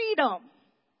freedom.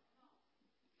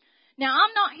 Now,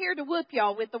 I'm not here to whoop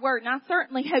y'all with the word, and I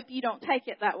certainly hope you don't take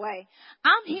it that way.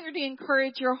 I'm here to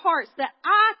encourage your hearts that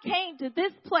I came to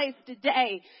this place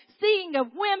today seeing a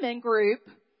women group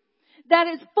that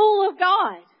is full of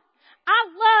God.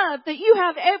 I love that you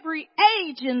have every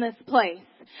age in this place.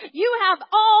 You have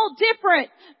all different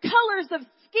colors of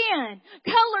skin,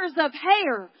 colors of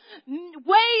hair,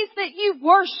 ways that you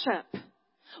worship.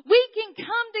 We can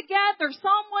come together.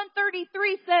 Psalm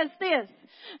 133 says this,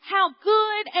 how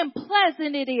good and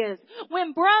pleasant it is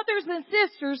when brothers and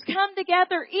sisters come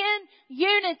together in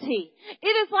unity.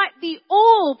 It is like the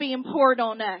oil being poured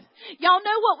on us. Y'all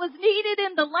know what was needed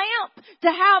in the lamp to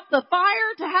have the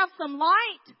fire, to have some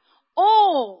light?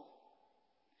 Oil.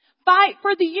 Fight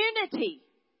for the unity.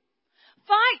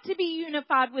 Fight to be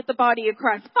unified with the body of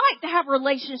Christ. Fight to have a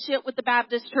relationship with the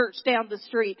Baptist church down the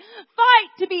street.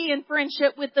 Fight to be in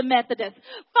friendship with the Methodists.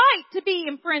 Fight to be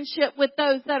in friendship with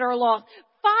those that are lost.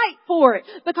 Fight for it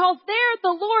because there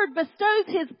the Lord bestows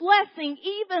His blessing,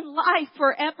 even life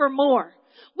forevermore.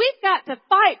 We've got to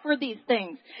fight for these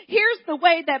things. Here's the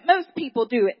way that most people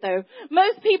do it though.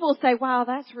 Most people say, wow,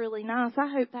 that's really nice.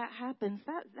 I hope that happens.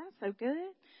 That's so good.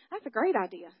 That's a great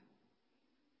idea.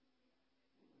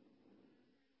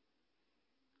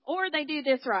 Or they do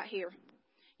this right here.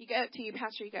 You go up to your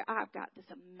pastor, you go, I've got this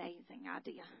amazing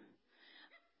idea.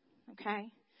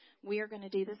 Okay? We are going to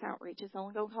do this outreach. It's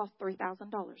only going to cost $3,000,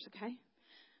 okay?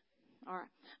 All right.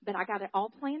 But I got it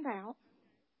all planned out.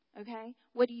 Okay?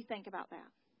 What do you think about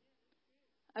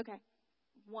that? Okay.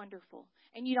 Wonderful.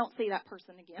 And you don't see that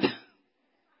person again.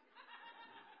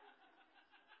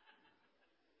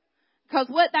 Because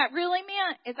what that really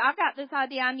meant is I've got this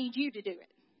idea. I need you to do it.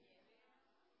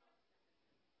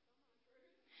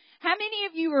 How many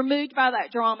of you were moved by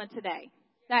that drama today?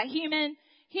 That human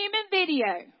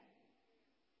video.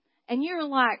 And you're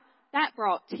like, that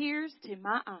brought tears to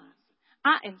my eyes.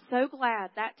 I am so glad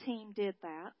that team did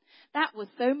that. That was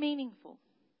so meaningful.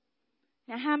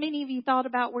 Now, how many of you thought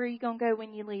about where you're going to go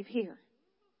when you leave here?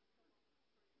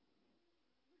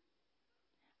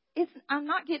 I'm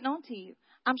not getting on to you.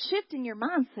 I'm shifting your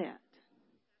mindset.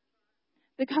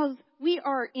 Because we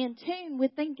are in tune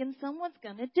with thinking someone's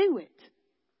going to do it.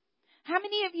 How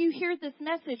many of you hear this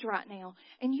message right now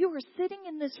and you are sitting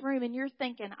in this room and you're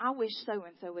thinking, I wish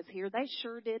so-and-so was here. They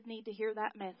sure did need to hear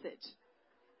that message.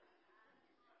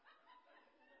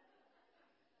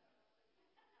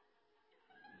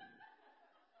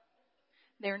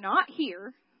 They're not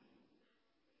here.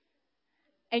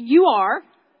 And you are.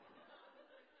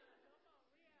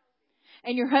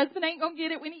 And your husband ain't going to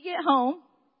get it when you get home.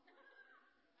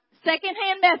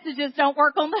 Secondhand messages don't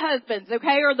work on the husbands,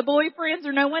 okay, or the boyfriends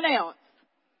or no one else.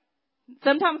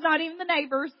 Sometimes not even the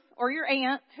neighbors or your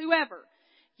aunt, whoever.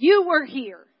 You were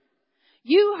here.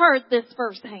 You heard this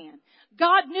firsthand.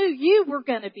 God knew you were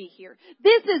going to be here.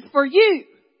 This is for you.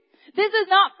 This is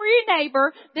not for your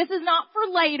neighbor. This is not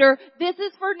for later. This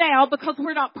is for now because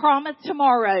we're not promised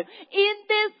tomorrow. In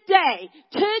this day,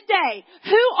 today,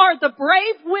 who are the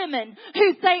brave women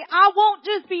who say, I won't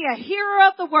just be a hearer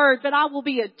of the word, but I will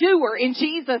be a doer in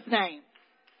Jesus' name?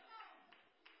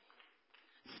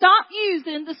 Stop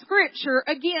using the scripture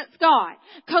against God.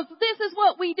 Because this is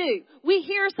what we do. We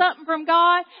hear something from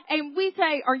God and we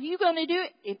say, are you going to do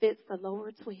it? If it's the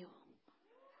Lord's will.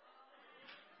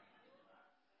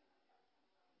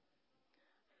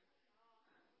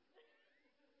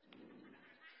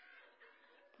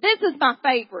 This is my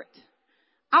favorite.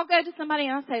 I'll go to somebody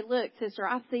and I'll say, look, sister,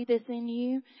 I see this in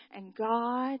you, and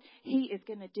God, He is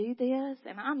going to do this.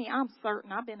 And I'm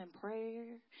certain I've been in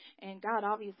prayer, and God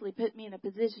obviously put me in a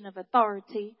position of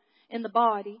authority in the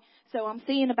body. So I'm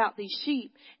seeing about these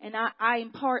sheep, and I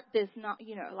impart this, not,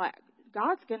 like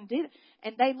God's going to do it.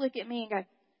 And they look at me and go,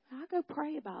 I'll go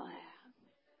pray about that.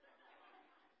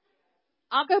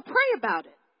 I'll go pray about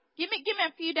it. Give me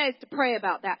a few days to pray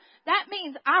about that. That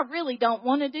means I really don't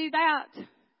want to do that.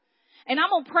 And I'm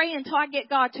going to pray until I get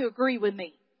God to agree with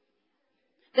me.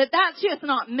 That's just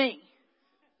not me.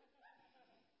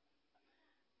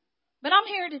 But I'm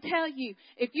here to tell you,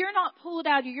 if you're not pulled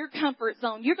out of your comfort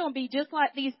zone, you're going to be just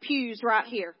like these pews right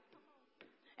here.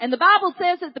 And the Bible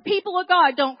says that the people of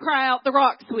God don't cry out, the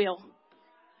rocks will.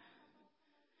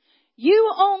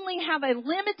 You only have a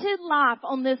limited life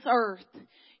on this earth.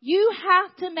 You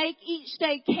have to make each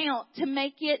day count to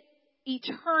make it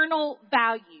eternal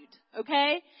valued.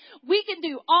 Okay? We can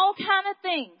do all kind of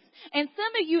things. And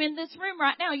some of you in this room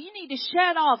right now, you need to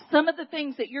shut off some of the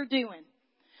things that you're doing,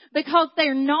 because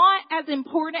they're not as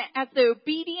important as the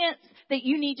obedience that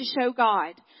you need to show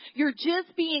God. You're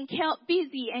just being kept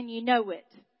busy and you know it.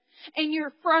 And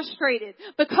you're frustrated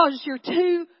because you're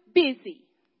too busy.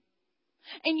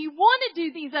 And you want to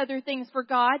do these other things for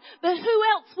God, but who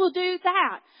else will do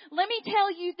that? Let me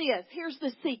tell you this. Here's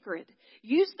the secret.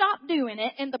 You stop doing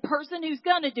it, and the person who's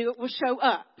going to do it will show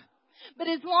up. But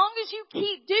as long as you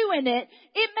keep doing it,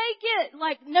 it may get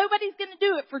like nobody's going to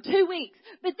do it for 2 weeks.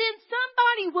 But then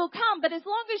somebody will come. But as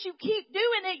long as you keep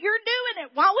doing it, you're doing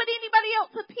it. Why would anybody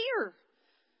else appear?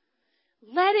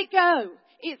 Let it go.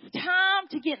 It's time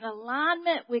to get in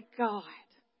alignment with God.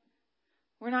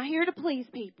 We're not here to please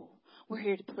people. We're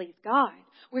here to please God.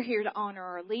 We're here to honor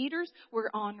our leaders. We're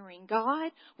honoring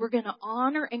God. We're going to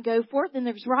honor and go forth. And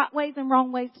there's right ways and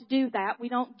wrong ways to do that. We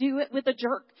don't do it with a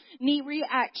jerk knee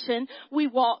reaction. We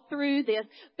walk through this.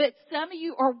 But some of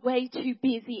you are way too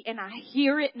busy, and I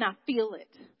hear it and I feel it.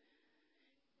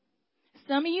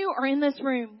 Some of you are in this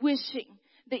room wishing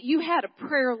that you had a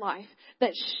prayer life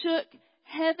that shook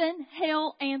heaven,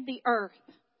 hell, and the earth.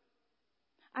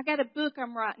 I got a book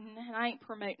I'm writing, and I ain't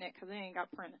promoting it because it ain't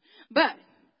got printed. But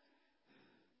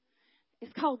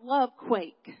it's called Love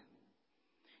Quake.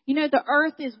 You know, the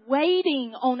earth is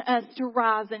waiting on us to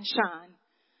rise and shine.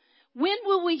 When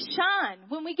will we shine?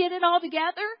 When we get it all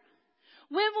together?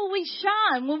 When will we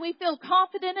shine? When we feel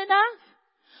confident enough?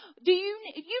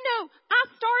 I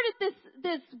started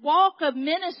this walk of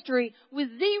ministry with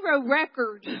 0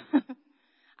 record.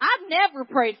 I'd never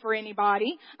prayed for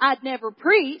anybody. I'd never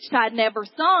preached. I'd never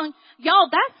sung. Y'all,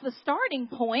 that's the starting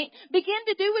point. Begin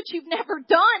to do what you've never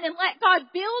done and let God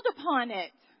build upon it.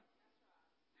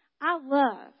 I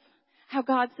love how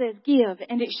God says, give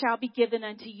and it shall be given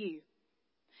unto you.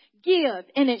 Give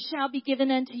and it shall be given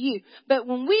unto you. But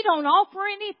when we don't offer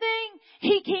anything,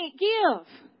 He can't give.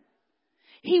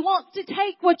 He wants to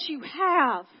take what you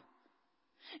have.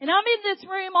 And I'm in this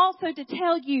room also to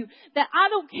tell you that I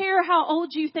don't care how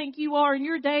old you think you are and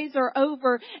your days are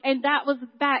over and that was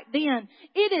back then.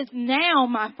 It is now,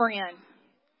 my friend.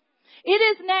 It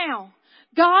is now.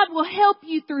 God will help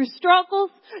you through struggles.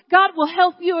 God will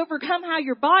help you overcome how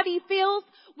your body feels.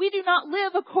 We do not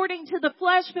live according to the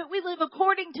flesh, but we live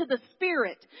according to the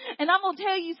Spirit. And I'm going to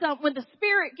tell you something. When the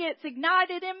Spirit gets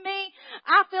ignited in me,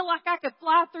 I feel like I could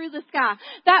fly through the sky.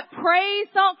 That praise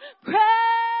song, praise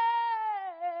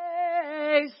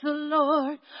the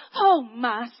Lord, oh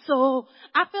my soul.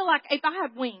 I feel like if I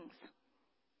had wings,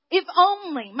 if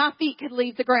only my feet could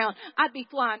leave the ground, I'd be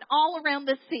flying all around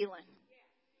this ceiling.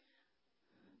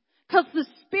 Because the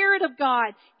Spirit of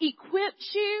God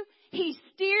equips you. He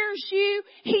steers you.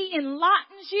 He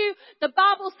enlightens you. The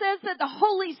Bible says that the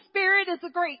Holy Spirit is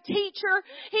a great teacher.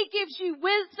 He gives you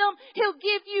wisdom. He'll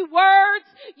give you words.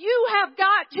 You have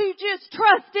got to just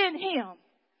trust in Him.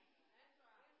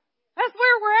 That's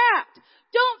where we're at.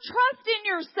 Don't trust in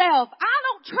yourself. I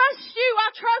don't trust you. I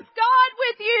trust God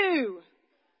with you.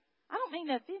 I don't mean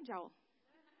to offend y'all.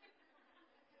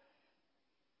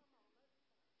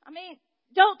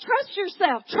 Don't trust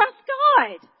yourself. Trust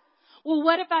God. Well,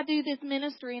 what if I do this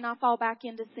ministry and I fall back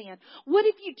into sin? What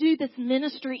if you do this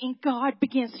ministry and God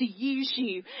begins to use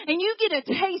you and you get a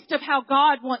taste of how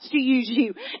God wants to use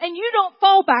you and you don't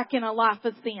fall back in a life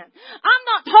of sin? I'm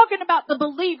not talking about the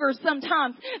believer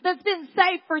sometimes that's been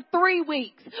saved for 3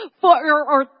 weeks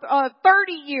or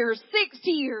 30 years,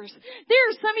 60 years. There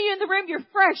are some of you in the room, you're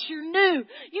fresh, you're new.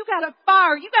 You got a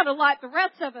fire. You got to light the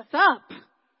rest of us up.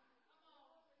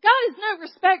 God is no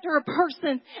respecter of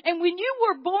persons. And when you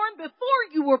were born, before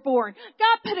you were born,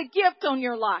 God put a gift on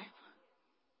your life.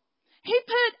 He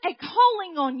put a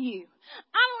calling on you.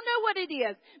 I don't know what it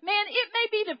is. Man, it may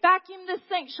be to vacuum this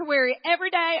sanctuary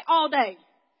every day, all day.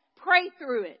 Pray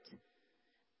through it.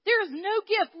 There is no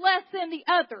gift less than the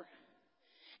other.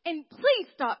 And please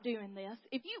stop doing this.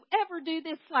 If you ever do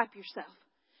this, slap yourself.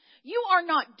 You are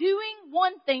not doing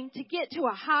one thing to get to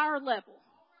a higher level.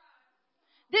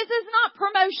 This is not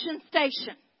promotion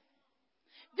station.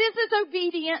 This is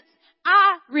obedience.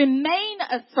 I remain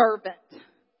a servant.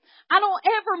 I don't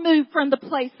ever move from the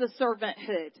place of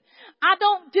servanthood. I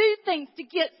don't do things to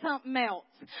get something else.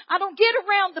 I don't get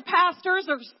around the pastors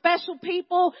or special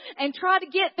people and try to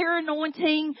get their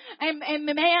anointing. And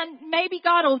man, maybe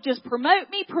God will just promote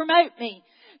me.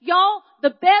 Y'all,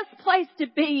 the best place to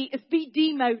be is be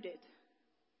demoted.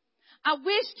 I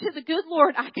wish to the good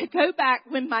Lord I could go back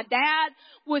when my dad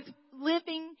was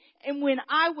living and when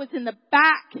I was in the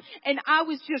back and I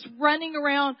was just running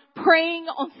around praying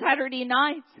on Saturday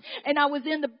nights and I was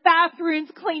in the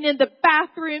bathrooms, cleaning the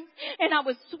bathrooms, and I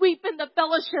was sweeping the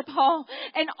fellowship hall,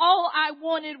 and all I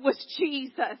wanted was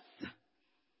Jesus.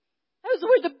 Those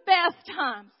were the best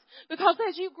times, because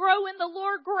as you grow in the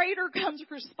Lord, greater comes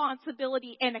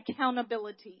responsibility and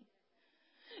accountability.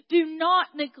 Do not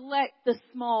neglect the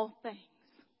small things.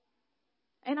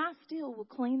 And I still will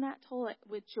clean that toilet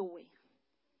with joy.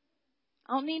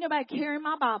 I don't need nobody carrying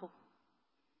my Bible.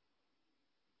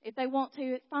 If they want to,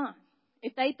 it's fine.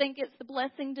 If they think it's the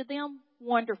blessing to them,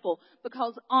 wonderful.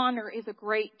 Because honor is a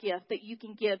great gift that you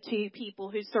can give to people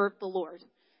who serve the Lord.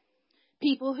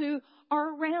 People who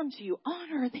are around you,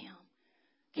 honor them.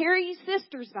 Carry your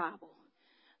sister's Bible.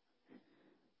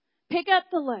 Pick up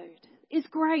the load. It's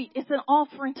great. It's an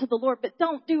offering to the Lord, but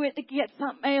don't do it to get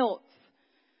something else.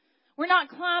 We're not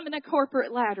climbing a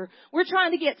corporate ladder. We're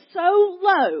trying to get so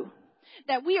low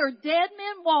that we are dead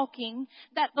men walking,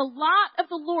 that the light of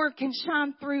the Lord can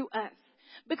shine through us.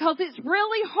 Because it's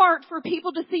really hard for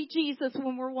people to see Jesus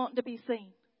when we're wanting to be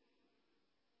seen.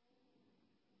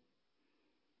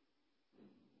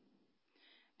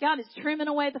 God is trimming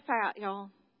away the fat, y'all.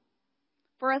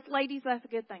 For us ladies, that's a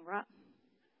good thing, right?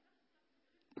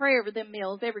 Pray over them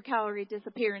meals. Every calorie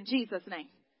disappear in Jesus' name.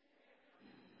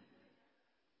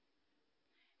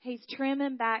 He's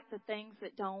trimming back the things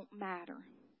that don't matter.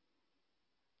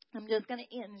 I'm just going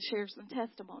to end and share some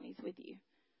testimonies with you.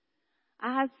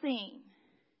 I have seen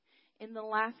in the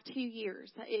last 2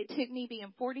 years, it took me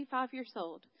being 45 years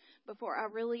old before I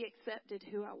really accepted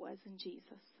who I was in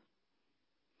Jesus.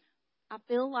 I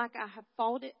feel like I have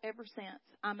fought it ever since.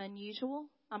 I'm unusual.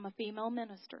 I'm a female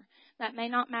minister. That may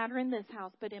not matter in this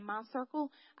house, but in my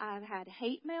circle, I've had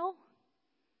hate mail.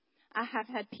 I have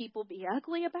had people be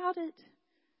ugly about it.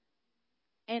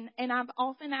 And I've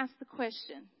often asked the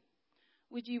question,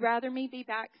 would you rather me be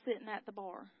back sitting at the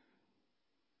bar?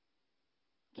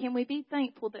 Can we be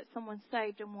thankful that someone's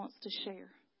saved and wants to share?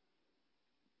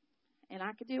 And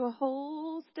I could do a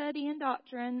whole study in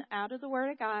doctrine out of the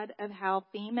Word of God of how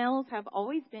females have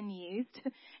always been used.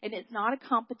 And it's not a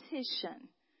competition.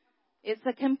 It's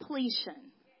a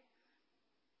completion.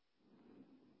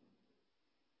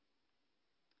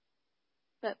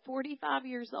 But 45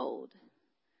 years old,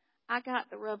 I got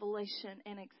the revelation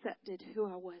and accepted who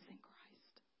I was in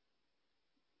Christ.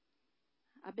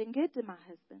 I've been good to my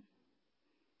husband.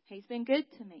 He's been good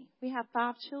to me. We have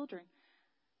 5 children.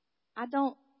 I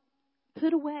don't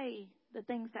put away the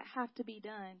things that have to be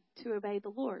done to obey the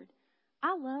Lord.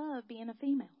 I love being a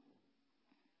female.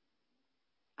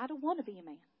 I don't want to be a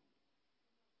man.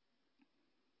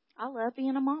 I love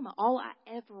being a mama. All I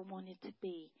ever wanted to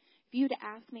be. If you'd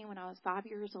asked me when I was 5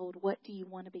 years old, what do you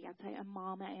want to be? I'd say a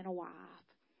mama and a wife.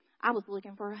 I was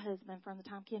looking for a husband from the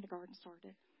time kindergarten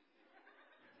started.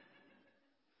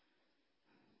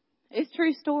 It's a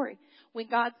true story. When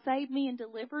God saved me and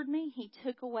delivered me, He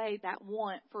took away that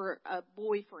want for a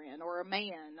boyfriend or a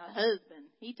man, a husband.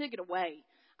 He took it away.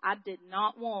 I did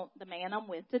not want the man I'm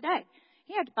with today.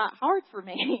 He had to fight hard for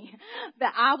me.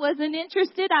 But I wasn't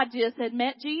interested. I just had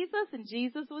met Jesus, and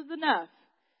Jesus was enough.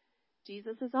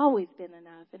 Jesus has always been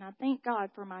enough. And I thank God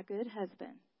for my good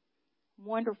husband,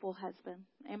 wonderful husband,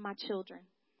 and my children.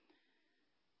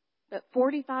 But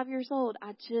 45 years old,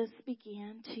 I just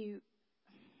began to,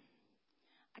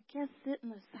 I guess, sit in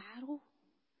the saddle.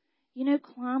 You know,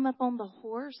 climb up on the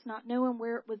horse, not knowing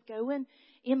where it was going,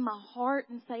 in my heart,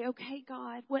 and say, okay,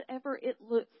 God, whatever it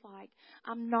looks like,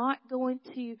 I'm not going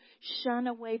to shun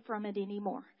away from it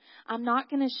anymore. I'm not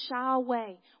going to shy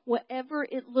away. Whatever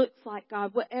it looks like,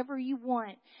 God, whatever you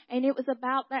want. And it was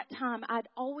about that time. I'd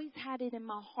always had it in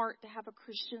my heart to have a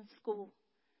Christian school.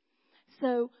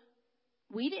 So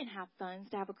We didn't have funds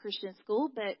to have a Christian school,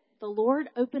 but the Lord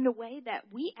opened a way that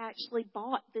we actually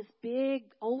bought this big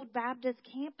old Baptist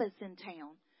campus in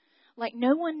town. Like,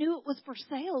 no one knew it was for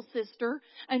sale, sister,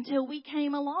 until we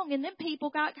came along. And then people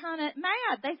got kind of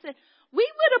mad. They said, we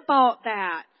would have bought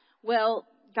that. Well,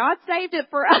 God saved it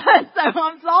for us, so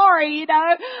I'm sorry,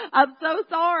 I'm so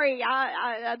sorry.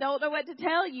 I don't know what to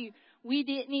tell you. We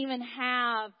didn't even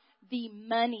have the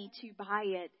money to buy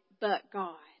it, but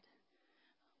God.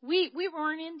 We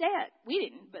weren't in debt. We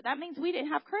didn't, but that means we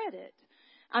didn't have credit.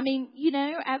 I mean,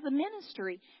 as a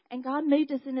ministry. And God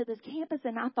moved us into this campus,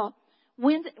 and I thought,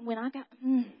 when I got,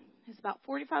 it's about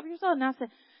 45 years old, and I said,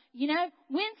 when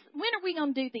are we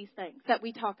going to do these things that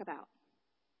we talk about?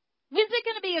 When's it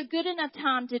going to be a good enough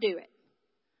time to do it?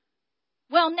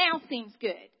 Well, now seems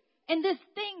good. And this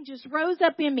thing just rose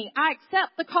up in me. I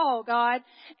accept the call, God.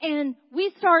 And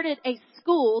we started a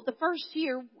school. The first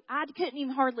year, I couldn't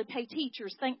even hardly pay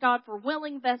teachers. Thank God for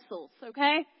willing vessels,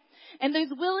 okay? And those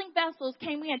willing vessels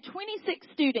came. We had 26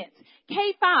 students,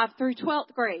 K-5 through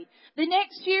 12th grade. The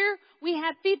next year, we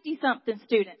had 50-something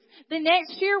students. The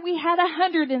next year, we had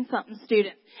 100-and-something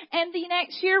students. And the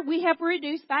next year, we have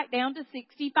reduced back down to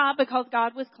 65 because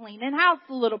God was cleaning house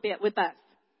a little bit with us.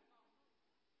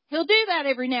 He'll do that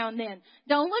every now and then.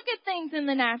 Don't look at things in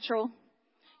the natural.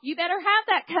 You better have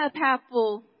that cup half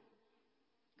full,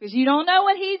 because you don't know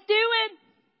what He's doing.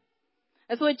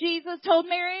 That's what Jesus told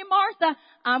Mary and Martha.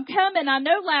 I'm coming. I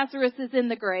know Lazarus is in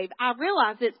the grave. I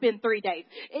realize it's been 3 days.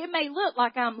 It may look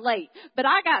like I'm late, but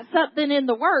I got something in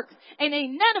the works. And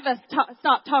ain't none of us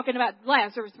stop talking about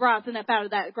Lazarus rising up out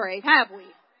of that grave, have we?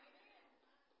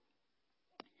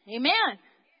 Amen.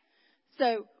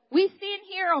 So we stand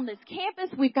here on this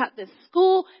campus. We've got this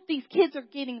school. These kids are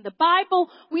getting the Bible.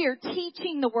 We are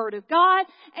teaching the Word of God.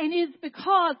 And it's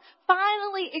because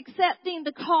finally accepting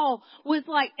the call was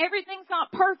like, everything's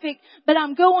not perfect, but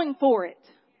I'm going for it.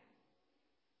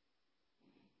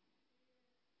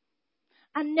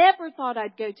 I never thought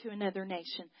I'd go to another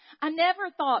nation. I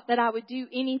never thought that I would do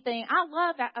anything. I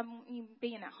love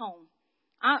being at home.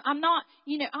 I'm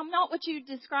not what you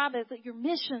describe as your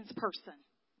missions person.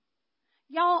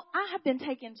 Y'all, I have been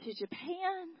taken to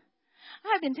Japan.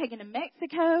 I have been taken to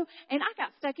Mexico, and I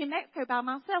got stuck in Mexico by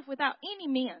myself without any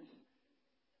men.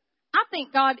 I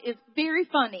think God is very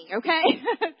funny, okay?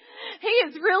 He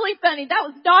is really funny. That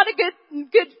was not a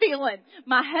good feeling.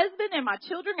 My husband and my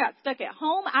children got stuck at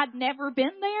home. I'd never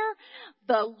been there.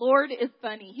 The Lord is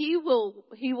funny. He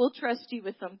will trust you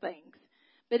with some things.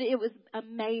 But it was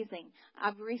amazing.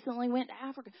 I've recently went to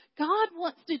Africa. God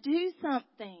wants to do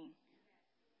something.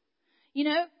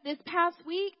 This past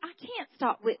week, I can't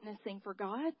stop witnessing for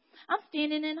God. I'm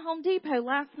standing in Home Depot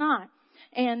last night,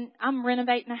 and I'm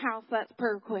renovating a house. That's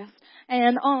prayer request.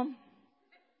 And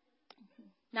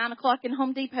 9:00 in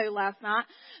Home Depot last night,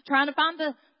 trying to find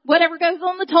whatever goes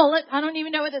on the toilet. I don't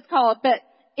even know what it's called, but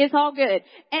it's all good.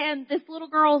 And this little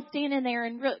girl standing there,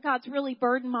 and God's really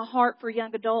burdened my heart for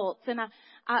young adults. And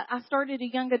I started a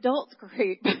young adults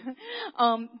group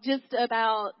just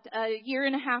about a year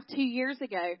and a half, 2 years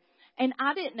ago. And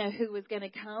I didn't know who was going to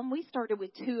come. We started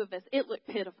with 2 of us. It looked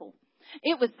pitiful.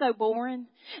 It was so boring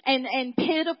and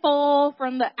pitiful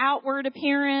from the outward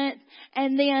appearance.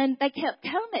 And then they kept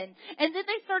coming. And then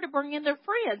they started bringing their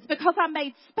friends because I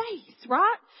made space,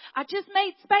 right? I just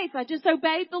made space. I just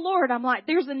obeyed the Lord. I'm like,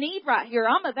 there's a need right here.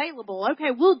 I'm available.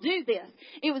 Okay, we'll do this.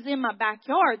 It was in my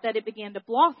backyard that it began to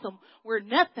blossom where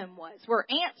nothing was, where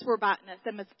ants were biting us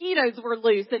and mosquitoes were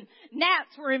loose and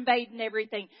gnats were invading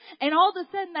everything. And all of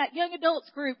a sudden that young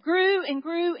adults group grew and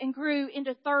grew and grew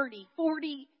into 30,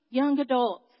 40 young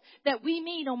adults that we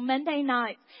meet on Monday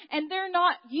nights. And they're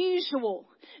not usual.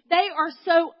 They are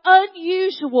so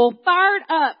unusual, fired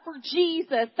up for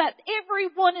Jesus, that every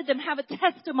one of them have a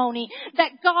testimony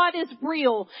that God is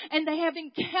real and they have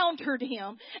encountered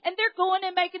Him. And they're going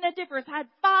and making a difference. I had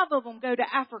 5 of them go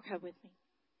to Africa with me.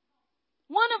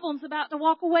 One of them's about to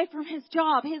walk away from his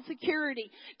job, his security,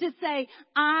 to say,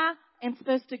 I am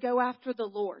supposed to go after the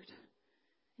Lord.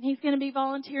 And he's going to be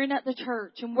volunteering at the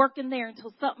church and working there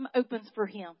until something opens for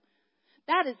him.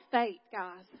 That is faith,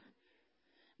 guys.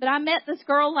 But I met this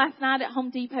girl last night at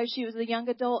Home Depot. She was a young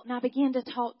adult, and I began to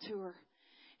talk to her.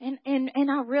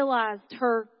 And I realized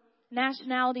her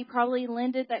nationality probably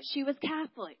lended that she was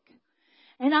Catholic.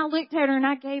 And I looked at her and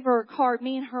I gave her a card.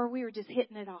 Me and her, we were just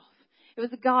hitting it off. It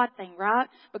was a God thing, right?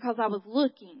 Because I was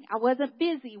looking. I wasn't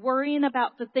busy worrying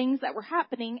about the things that were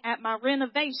happening at my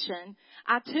renovation.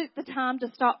 I took the time to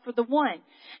stop for the one.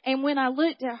 And when I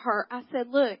looked at her, I said,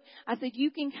 look, you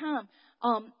can come.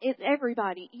 It's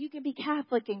everybody. You can be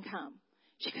Catholic and come.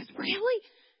 She goes, really?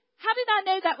 How did I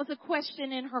know that was a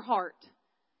question in her heart?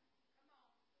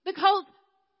 Because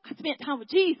I spent time with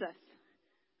Jesus.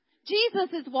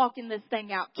 Jesus is walking this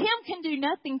thing out. Kim can do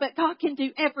nothing, but God can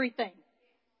do everything.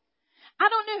 I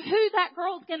don't know who that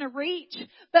girl's going to reach,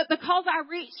 but because I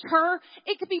reached her,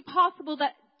 it could be possible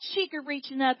that she could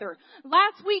reach another.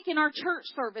 Last week in our church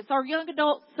service, our young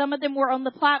adults, some of them were on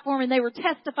the platform and they were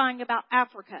testifying about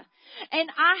Africa. And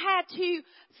I had to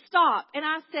stop and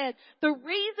I said, the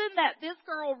reason that this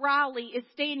girl Riley is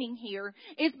standing here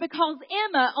is because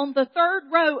Emma on the third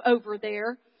row over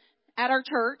there at our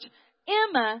church,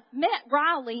 Emma met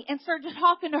Riley and started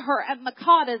talking to her at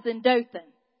Makata's in Dothan.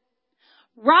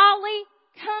 Riley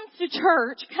comes to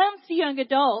church, comes to young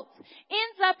adults,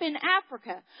 ends up in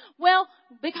Africa. Well,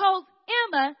 because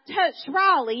Emma touched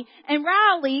Riley and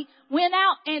Riley went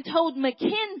out and told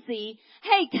Mackenzie,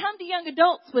 hey, come to young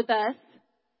adults with us.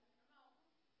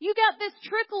 You got this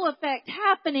trickle effect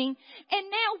happening and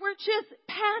now we're just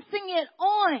passing it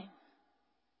on.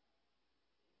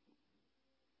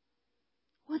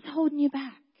 What's holding you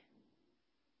back?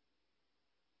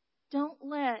 Don't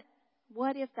let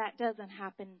what if that doesn't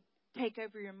happen take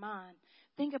over your mind.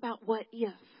 Think about what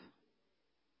if.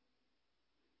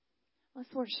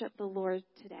 Let's worship the Lord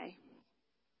today.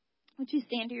 Would you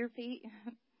stand to your feet?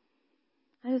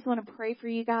 I just want to pray for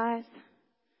you guys.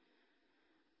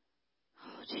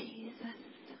 Oh, Jesus.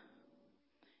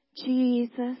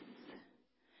 Jesus.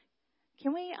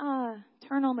 Can we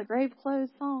turn on the grave clothes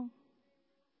song?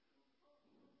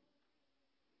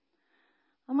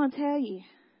 I'm going to tell you,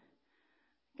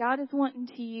 God is wanting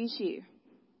to use you.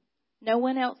 No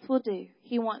one else will do.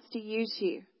 He wants to use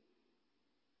you.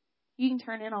 You can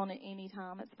turn it on at any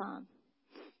time. It's fine.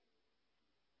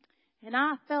 And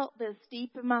I felt this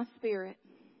deep in my spirit.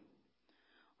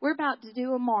 We're about to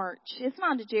do a march. It's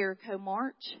not a Jericho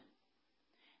march.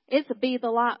 It's a Be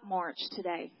the Light march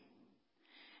today.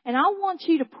 And I want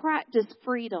you to practice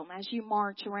freedom as you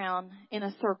march around in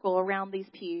a circle around these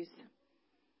pews.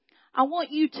 I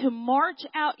want you to march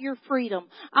out your freedom.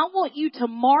 I want you to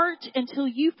march until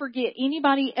you forget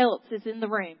anybody else is in the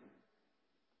room.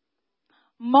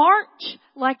 March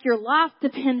like your life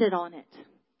depended on it.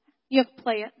 You have to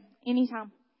play it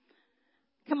anytime.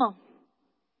 Come on.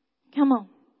 Come on.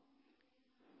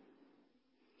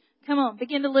 Come on.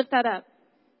 Begin to lift that up.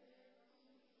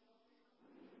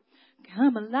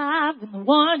 Come alive in the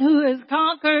one who has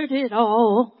conquered it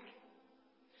all.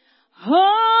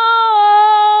 Oh,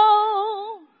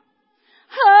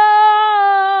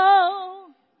 oh.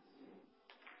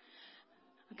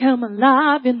 Come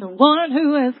alive in the one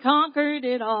who has conquered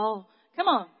it all. Come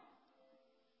on.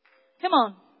 Come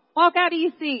on. Walk out of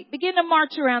your seat. Begin to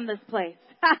march around this place.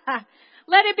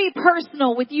 Let it be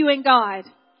personal with you and God.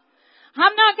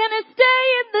 I'm not going to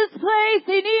stay in this place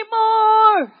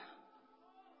anymore.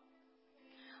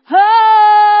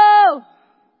 Oh,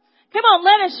 come on.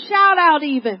 Let us shout out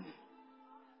even.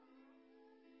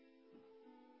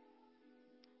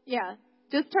 Yeah,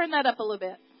 just turn that up a little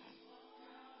bit.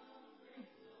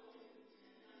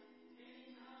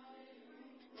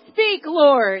 Speak,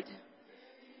 Lord.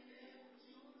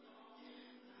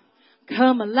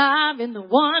 Come alive in the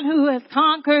one who has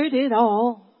conquered it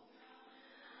all.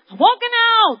 I'm walking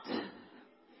out.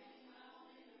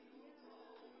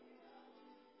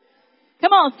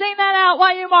 Come on, sing that out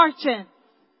while you're marching.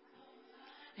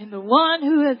 In the one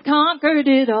who has conquered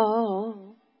it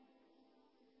all.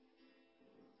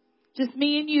 Just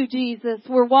me and you, Jesus.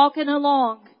 We're walking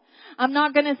along. I'm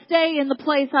not going to stay in the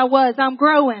place I was. I'm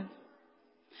growing.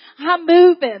 I'm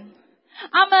moving.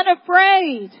 I'm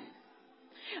unafraid.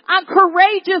 I'm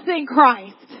courageous in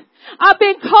Christ. I've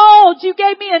been called. You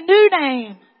gave me a new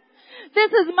name.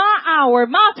 This is my hour,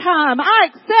 my time. I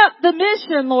accept the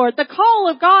mission, Lord, the call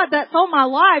of God that's on my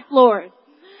life, Lord.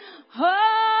 Oh,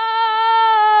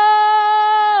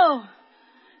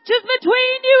 just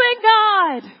between you and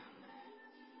God.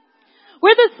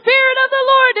 Where the Spirit of the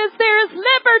Lord is, there is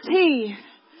liberty.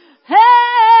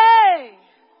 Hey!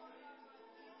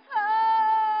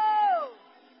 Oh!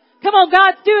 Come on,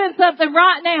 God's doing something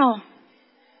right now.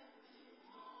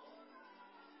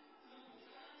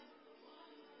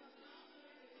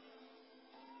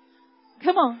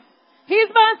 Come on. He's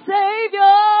my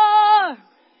Savior.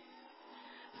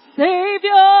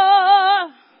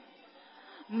 Savior.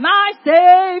 My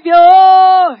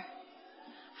Savior.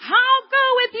 I'll go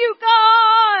with you,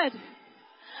 God.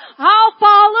 I'll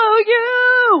follow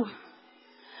you.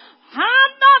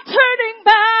 I'm not turning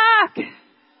back.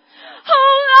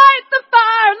 Oh, light the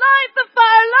fire, light the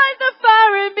fire, light the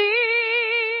fire in me.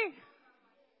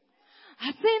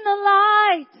 I've seen the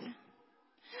light.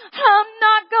 I'm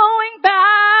not going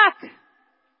back.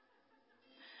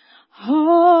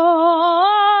 Oh,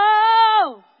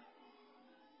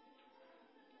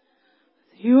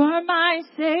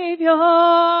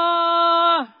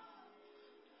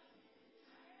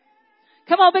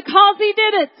 Well, because He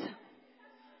did it.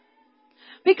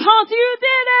 Because you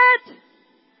did it.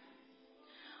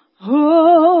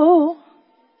 Oh.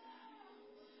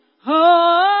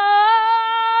 Oh.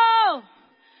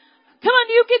 Come on,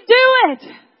 you can do it.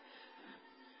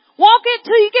 Walk it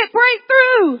till you get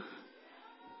breakthrough.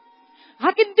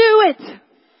 I can do it.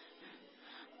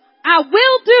 I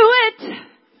will do it.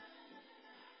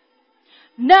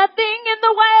 Nothing in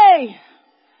the way.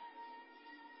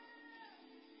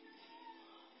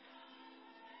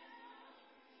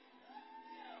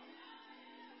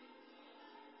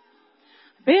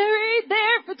 Buried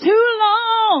there for too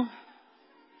long.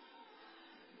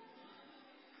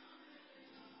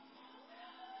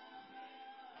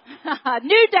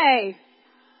 New day.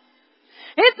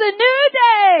 It's a new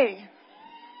day.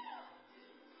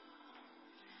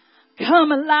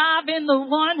 Come alive in the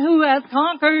one who has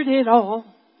conquered it all.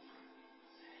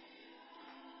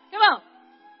 Come on.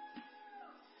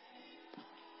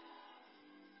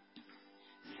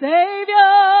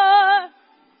 Savior.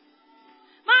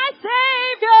 My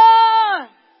Savior.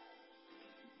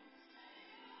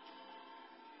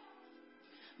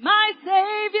 My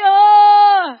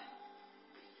Savior.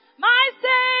 My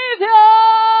Savior.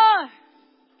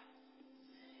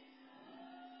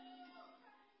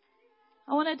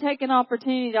 I want to take an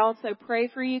opportunity to also pray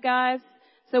for you guys.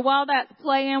 So while that's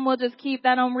playing, we'll just keep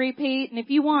that on repeat. And if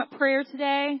you want prayer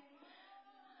today,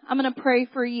 I'm going to pray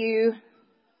for you.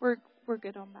 We're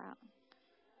good on that.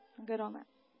 I'm good on that.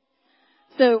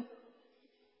 So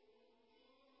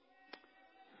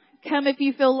come if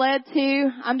you feel led to.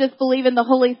 I'm just believing the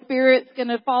Holy Spirit's going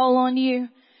to fall on you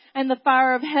and the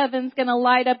fire of heaven's going to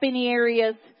light up any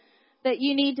areas that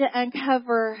you need to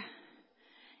uncover.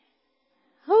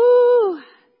 Ooh,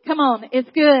 come on. It's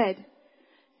good.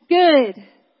 Good.